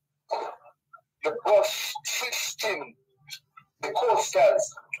 the bus system, the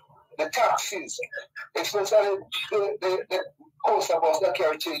coasters, the taxis, especially the coaster bus that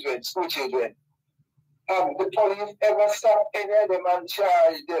carry children, school children. The police ever stop any of them and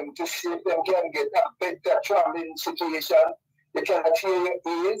charge them to see if them can get a better traveling situation? You cannot hear your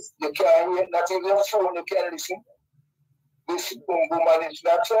ears, you can't hear, not even your phone, you can listen. This boom boom and it's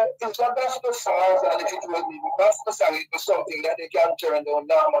not it's a gospel song, and if it was a gospel song, it was something that they can turn down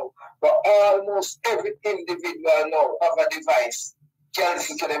normal. But almost every individual now have a device, can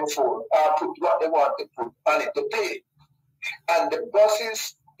listen to them phone, or put what they want to put on it to play. And the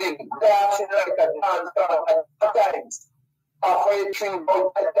buses been dancing like a dance at times. Halfway through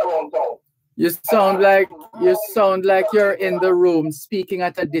around town. You sound like you're in the room speaking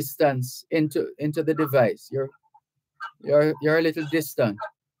at a distance into the device. You're a little distant.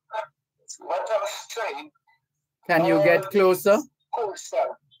 What I'm saying. Can you get closer? All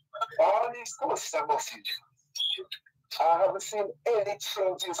these coaster buses. I haven't seen any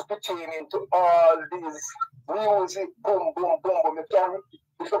changes pertaining to all these music, boom, boom, boom, boom.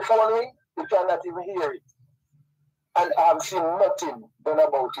 If you're following, you cannot even hear it. And I've seen nothing done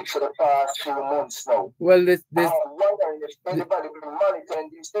about it for the past few months now. Well, I'm wondering if anybody will monitor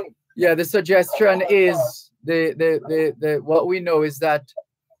these things. Yeah, the suggestion is what we know is that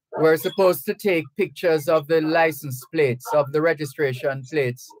we're supposed to take pictures of the license plates, of the registration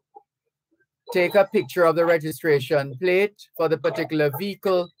plates. Take a picture of the registration plate for the particular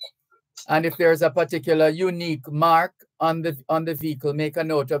vehicle, and if there's a particular unique mark on the vehicle, make a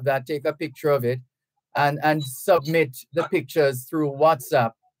note of that, take a picture of it, and submit the pictures through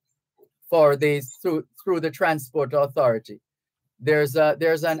WhatsApp for these through the Transport Authority. There's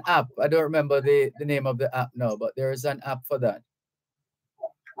an app. I don't remember the name of the app now, but there is an app for that.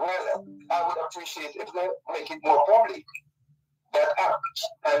 Well, I would appreciate if they make it more public. That app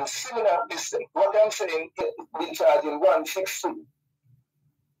and similar distance. What I'm saying is been charging 160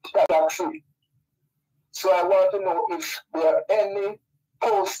 taxi. So I want to know if there are any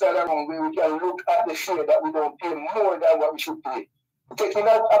posts around where we can look at the share that we don't pay more than what we should pay. Taking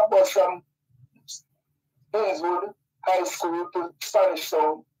out a bus from Ainswood High School to Spanish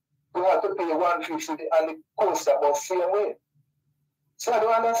Town, we have to pay 150 and the coaster bus same way. So I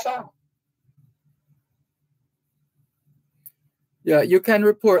don't understand. Yeah, you can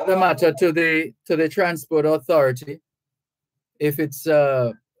report the matter to the Transport Authority if it's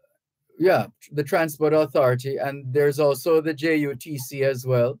Yeah, the Transport Authority, and there's also the JUTC as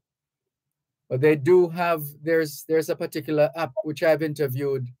well. But they do have, there's a particular app which I've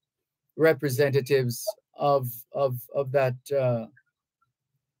interviewed representatives of that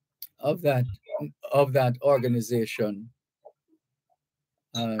organization.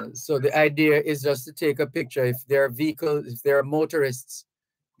 So the idea is just to take a picture. If there are motorists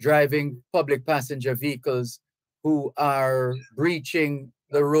driving public passenger vehicles who are breaching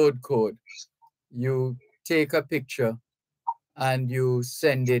the road code, you take a picture and you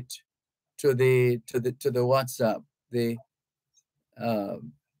send it to the WhatsApp, the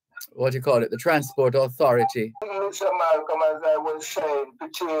what do you call it, the Transport Authority. Mr. Malcolm, as I was saying,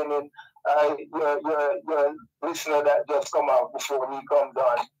 pertaining your listener that just come out before he comes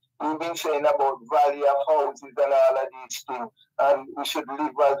on, we've been saying about value of houses and all of these things, and we should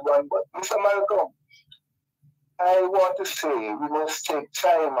live as one. But Mr. Malcolm, I want to say we must take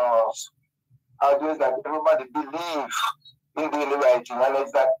time off. How do that everybody believe in doing the right thing, and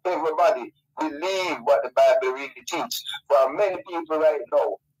it's that everybody believe what the Bible really teaches. For many people right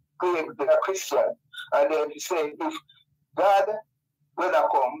now claim they are Christian, and then say if God will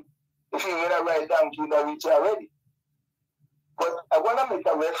not come, if you will write down, you know reach already. But I want to make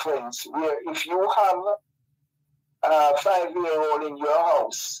a reference where if you have a 5-year-old in your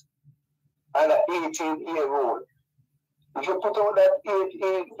house and an 18-year-old, if you put out that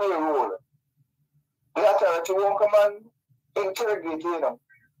 18-year-old, the authority won't come and interrogate you, know.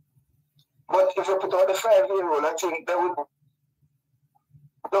 But if you put out the 5-year-old, I think they would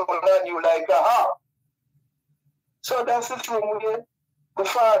look at you like, aha. So that's the thing with the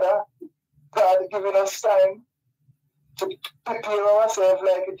Father, God giving us time to prepare ourselves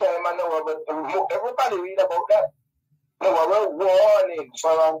like a time and Noah. But everybody read about that. Noah were warning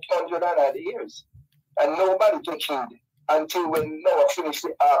for around 100 years. And nobody took heed until when Noah finished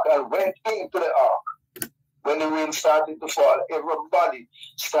the ark and went into the ark. When the rain started to fall, everybody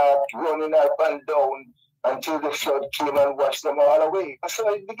started running up and down until the flood came and washed them all away. And so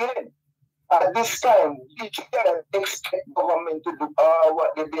it began. At this time, we cannot expect government to do all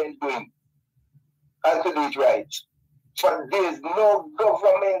what they've been doing and to do it right. But there is no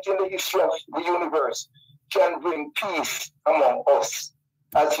government in the history of the universe can bring peace among us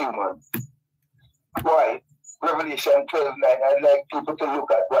as humans. Why? Revelation 12:9. I'd like people to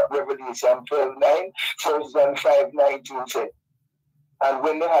look at what Revelation 12:9, 1 John 5:19 said. And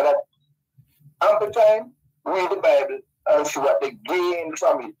when they had an ample time, read the Bible and see what they gain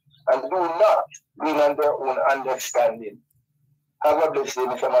from it. And do not lean on their own understanding. Have a blessed day,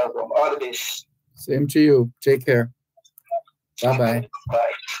 Mr. Malcolm. All the best. Same to you. Take care. Bye-bye.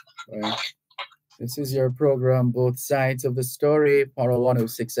 Bye. Bye. This is your program, Both Sides of the Story, Power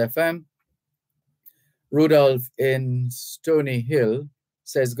 106 FM. Rudolph in Stony Hill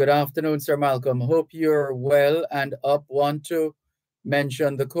says, good afternoon, Sir Malcolm. Hope you're well and up. Want to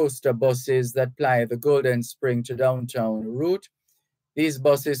mention the coaster buses that ply the Golden Spring to downtown route. These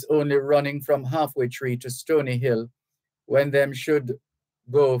buses only running from Halfway Tree to Stony Hill when them should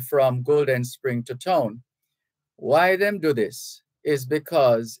go from Golden Spring to town. Why them do this is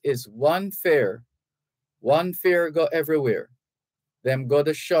because it's one fare go everywhere. Them go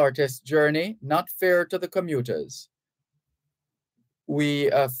the shortest journey, not fair to the commuters. We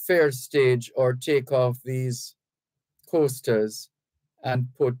fair stage or take off these coasters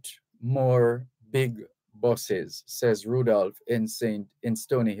and put more big buses, says Rudolph in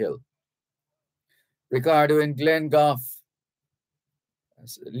Stony Hill. Ricardo in Glengough,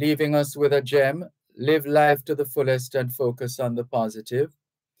 leaving us with a gem. Live life to the fullest and focus on the positive.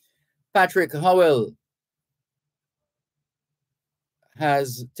 Patrick Howell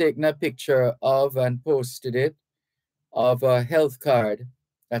has taken a picture of and posted it of a health card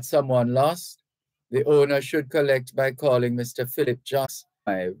that someone lost. The owner should collect by calling Mr. Philip Johnson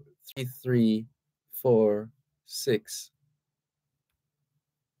 53346.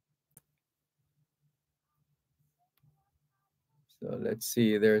 So let's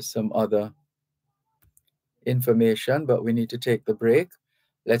see, there's some other information, but we need to take the break.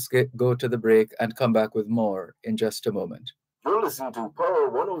 Let's go to the break and come back with more in just a moment. You're listening to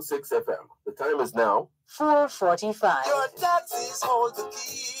Power 106 FM. The time is now 4:45. Your taxes hold the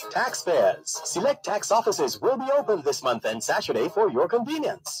key. Taxpayers. Select tax offices will be open this month and Saturday for your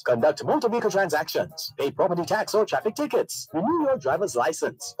convenience. Conduct motor vehicle transactions, pay property tax or traffic tickets, renew your driver's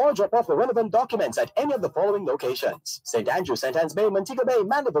license, or drop off the relevant documents at any of the following locations: St. Andrew, St. Anne's Bay, Montego Bay,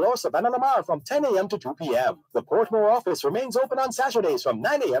 Mandeville, or Savannah Lamar from 10 a.m. to 2 p.m. The Portmore office remains open on Saturdays from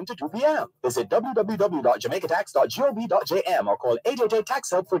 9 a.m. to 2 p.m. Visit www.jamaicatax.gov.jm or call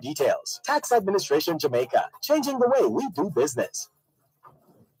 888-TAX-HELP for details. Tax Administration Jamaica, changing the way we do business.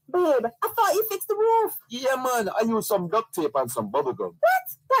 Babe, I thought you fixed the roof. Yeah, man. I used some duct tape and some bubble gum.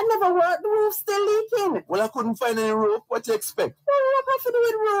 What? That never worked. The roof's still leaking. Well, I couldn't find any rope. What you expect? What have to do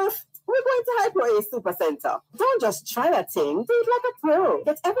with roof? We're going to Hyper A Super Center. Don't just try that thing. Do it like a pro.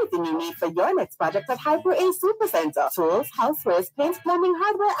 Get everything you need for your next project at Hyper A Super Center. Tools, housewares, paint, plumbing,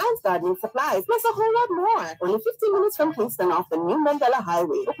 hardware, and gardening supplies. Plus a whole lot more. Only 15 minutes from Kingston off the new Mandela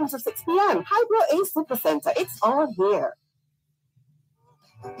Highway. Open till 6 p.m. Hyper A Super Center. It's all here.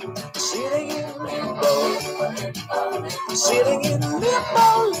 Sitting in limbo. Sitting in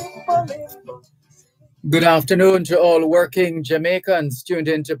limbo. Good afternoon to all working Jamaicans tuned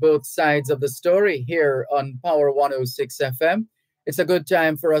into both sides of the story here on Power 106 FM. It's a good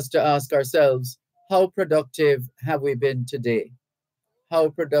time for us to ask ourselves, how productive have we been today? How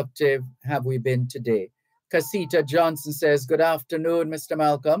productive have we been today? Casita Johnson says, good afternoon, Mr.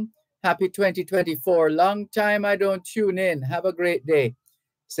 Malcolm. Happy 2024. Long time I don't tune in. Have a great day.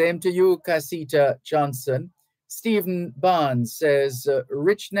 Same to you, Casita Johnson. Stephen Barnes says,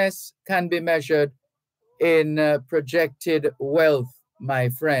 richness can be measured in projected wealth, my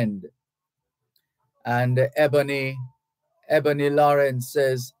friend. And Ebony Lawrence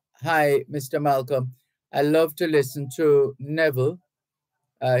says, hi, Mr. Malcolm. I love to listen to Neville.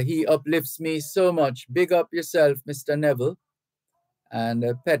 He uplifts me so much. Big up yourself, Mr. Neville. And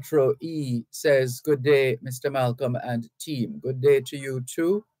Petro E says, good day, Mr. Malcolm and team. Good day to you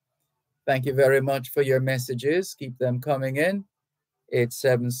too. Thank you very much for your messages. Keep them coming in.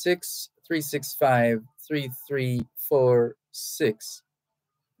 876-365-3346.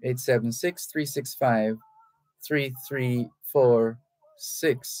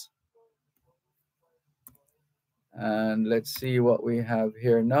 876-365-3346. And let's see what we have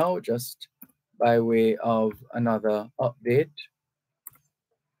here now, just by way of another update.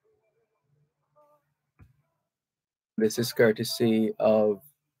 This is courtesy of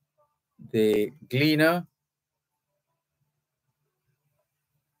the Gleaner.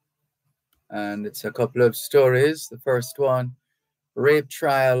 And it's a couple of stories. The first one, rape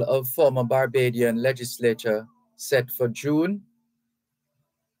trial of former Barbadian legislator set for June.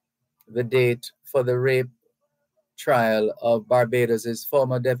 The date for the rape trial of Barbados'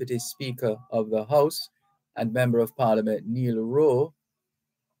 former Deputy Speaker of the House and Member of Parliament Neil Rowe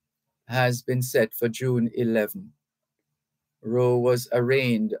has been set for June 11. Rowe was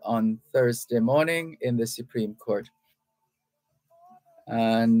arraigned on Thursday morning in the Supreme Court.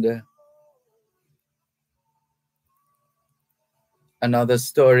 And another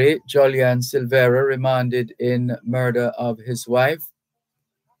story, Julian Silvera remanded in murder of his wife.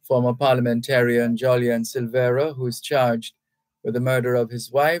 Former parliamentarian Julian Silvera, who is charged with the murder of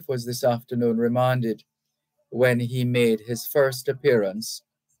his wife, was this afternoon remanded when he made his first appearance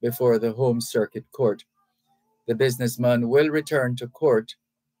before the Home Circuit Court. The businessman will return to court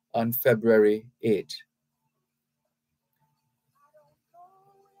on February 8.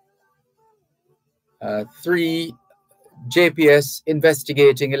 Three JPS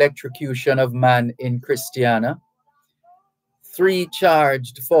investigating electrocution of man in Christiana. 3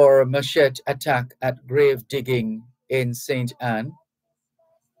 charged for machete attack at grave digging in St. Anne.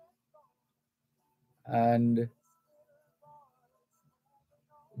 And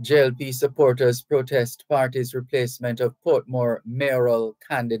JLP supporters protest party's replacement of Portmore mayoral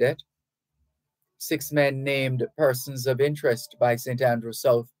candidate. 6 men named persons of interest by St. Andrew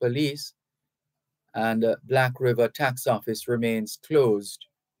South Police. And Black River Tax Office remains closed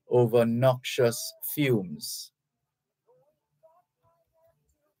over noxious fumes.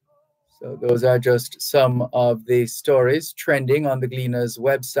 So those are just some of the stories trending on the Gleaner's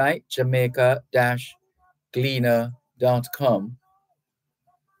website, jamaica-gleaner.com.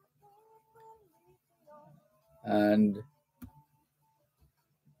 And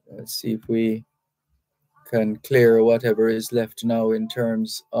let's see if we can clear whatever is left now in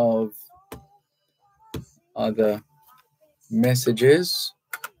terms of other messages.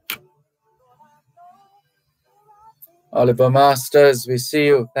 Oliver Masters, we see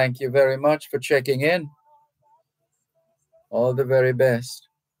you. Thank you very much for checking in. All the very best.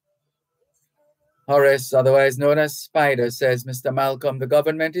 Horace, otherwise known as Spider, says, Mr. Malcolm, the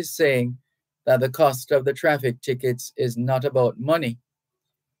government is saying that the cost of the traffic tickets is not about money.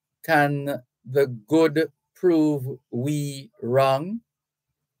 Can the good prove we wrong?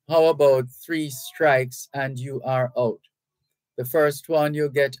 How about 3 strikes and you are out? The first one, you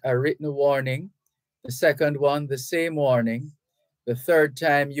get a written warning. The second one, the same warning. The third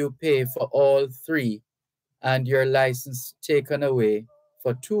time, you pay for all 3 and your license taken away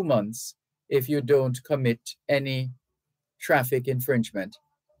for 2 months if you don't commit any traffic infringement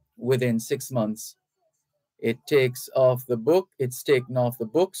within 6 months it takes off the book, it's taken off the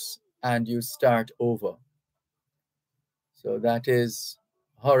books, and you start over. So that is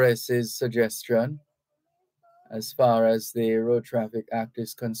Horace's suggestion as far as the Road Traffic Act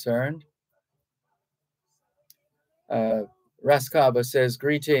is concerned. Raskaba says,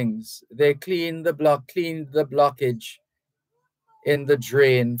 greetings. They cleaned the blockage in the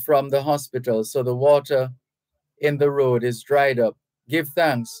drain from the hospital, so the water in the road is dried up. Give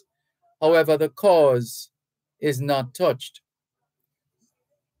thanks. However, the cause is not touched.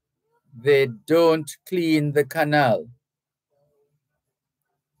 They don't clean the canal.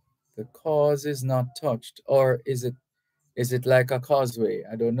 The cause is not touched. Or is it like a causeway?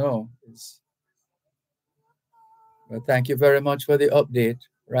 I don't know. But thank you very much for the update,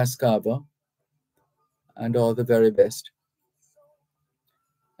 Raskava, and all the very best.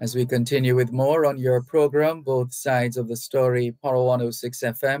 As we continue with more on your program, Both Sides of the Story, Power 106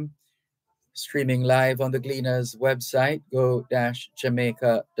 FM, streaming live on the Gleaners website,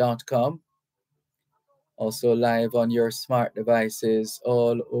 go-jamaica.com. Also live on your smart devices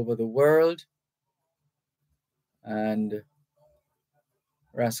all over the world. And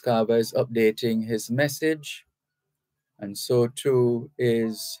Raskava is updating his message. And so too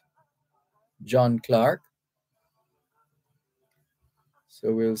is John Clark.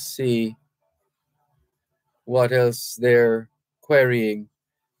 So we'll see what else they're querying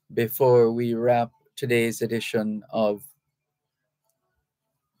before we wrap today's edition of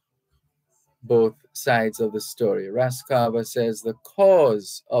Both Sides of the Story. Raskava says the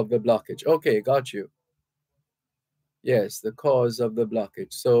cause of the blockage. Okay, got you. Yes, the cause of the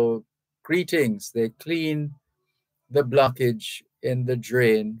blockage. So greetings. They clean the blockage in the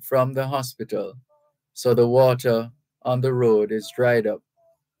drain from the hospital, so the water on the road is dried up.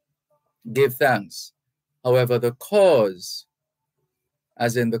 Give thanks. However, the cause,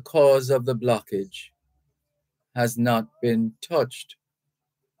 as in the cause of the blockage, has not been touched.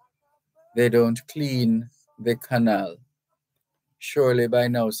 They don't clean the canal. Surely by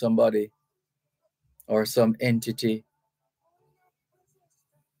now somebody or some entity,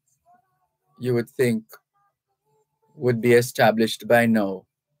 you would think, would be established by now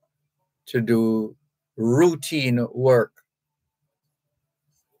to do routine work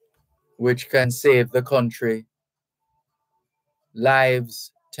which can save the country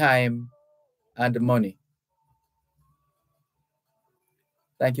lives, time, and money.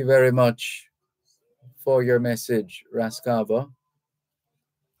 Thank you very much for your message, Raskava.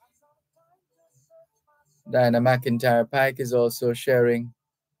 Diana McIntyre Pike is also sharing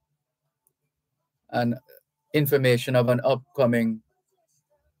an information of an upcoming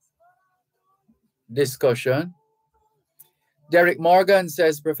discussion. Derek Morgan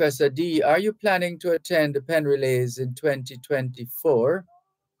says, Professor D, are you planning to attend the Pen Relays in 2024?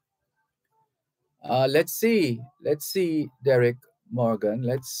 Let's see, Derek Morgan.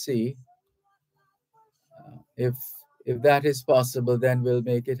 Let's see if that is possible. Then we'll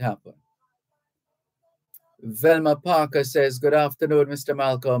make it happen. Velma Parker says, good afternoon, Mr.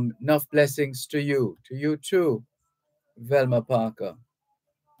 Malcolm. Enough blessings to you too, Velma Parker.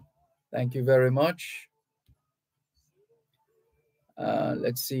 Thank you very much.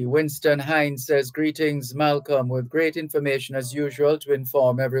 Let's see. Winston Hines says, greetings, Malcolm, with great information as usual to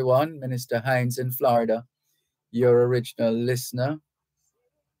inform everyone. Minister Hines in Florida, your original listener.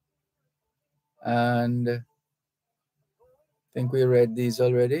 And I think we read these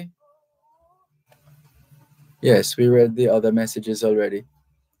already. Yes, we read the other messages already.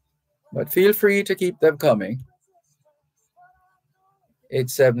 But feel free to keep them coming.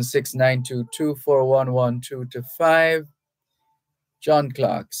 876-922-4112-5. John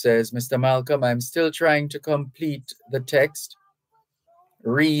Clark says, Mr. Malcolm, I'm still trying to complete the text.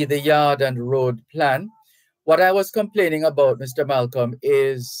 Read the yard and road plan. What I was complaining about, Mr. Malcolm,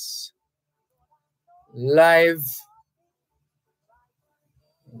 is live.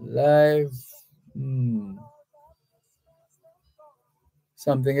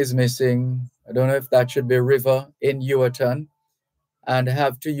 Something is missing. I don't know if that should be river in Ewerton. And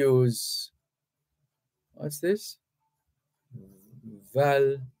have to use, what's this?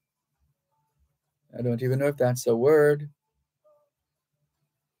 I don't even know if that's a word.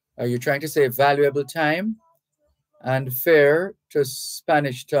 Are you trying to say valuable time? And fare to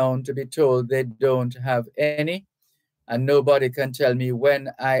Spanish Town to be told they don't have any, and nobody can tell me when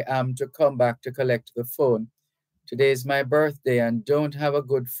I am to come back to collect the phone. Today is my birthday and don't have a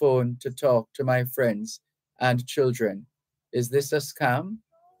good phone to talk to my friends and children. Is this a scam?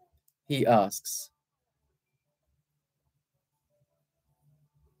 He asks.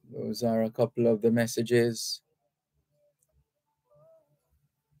 Those are a couple of the messages.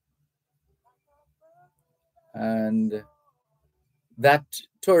 And that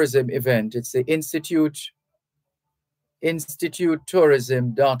tourism event, it's the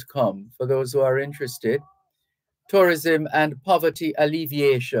institutetourism.com for those who are interested. Tourism and poverty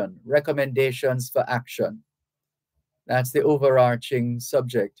alleviation, recommendations for action. That's the overarching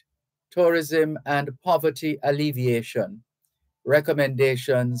subject. Tourism and poverty alleviation,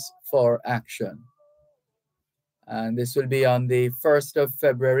 recommendations for action. And this will be on the 1st of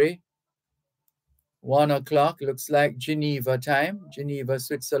February, 1 o'clock, looks like Geneva time, Geneva,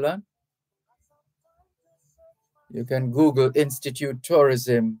 Switzerland. You can Google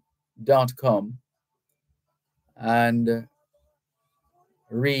institutetourism.com and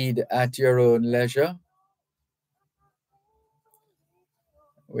read at your own leisure.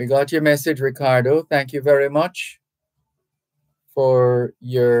 We got your message, Ricardo. Thank you very much for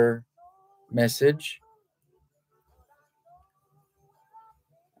your message.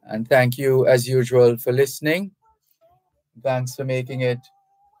 And thank you, as usual, for listening. Thanks for making it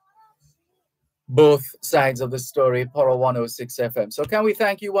both sides of the story, Power 106 FM. So can we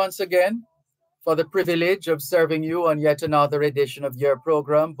thank you once again for the privilege of serving you on yet another edition of your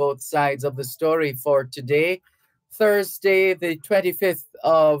program, Both Sides of the Story, for today, Thursday, the 25th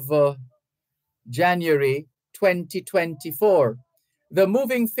of January, 2024. The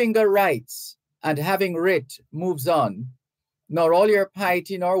moving finger writes, and having writ moves on, nor all your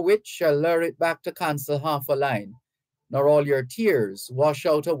piety nor wit shall lure it back to cancel half a line, nor all your tears wash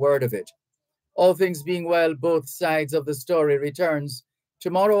out a word of it. All things being well, Both Sides of the Story returns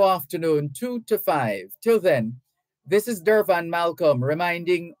tomorrow afternoon, 2 to 5. Till then, this is Dervan Malcolm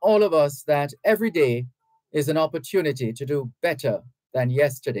reminding all of us that every day is an opportunity to do better than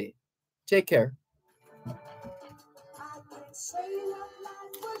yesterday. Take care.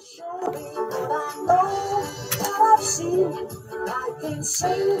 Show me what I know, what I've seen. I can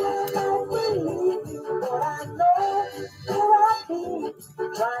say that I believe you, but I know where I've been.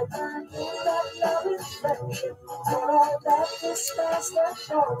 Try to get that love reflection, but all that is past that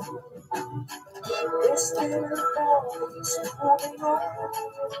door. It's still always moving on.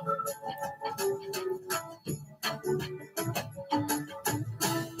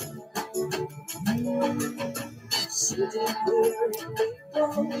 Sitting here in the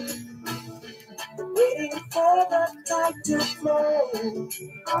room, waiting for the tide to flow.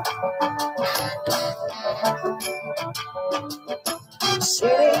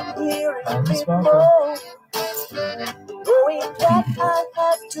 Sitting here in limbo, knowing that I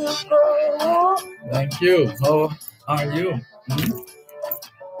have to go. Thank you. How are you?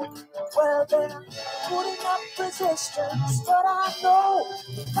 Well, they're putting up resistance, but I know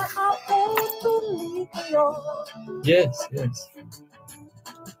that I won't believe me on. Yes, yes.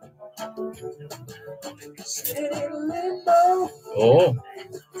 Sitting in limbo. Oh.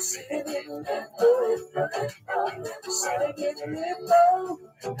 Sitting in limbo. Sitting in limbo.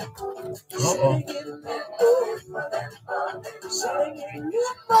 Sitting in limbo. Sitting in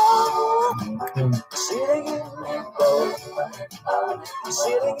limbo. Sitting in limbo.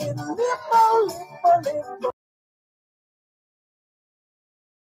 Sitting in limbo. Limbo, limbo.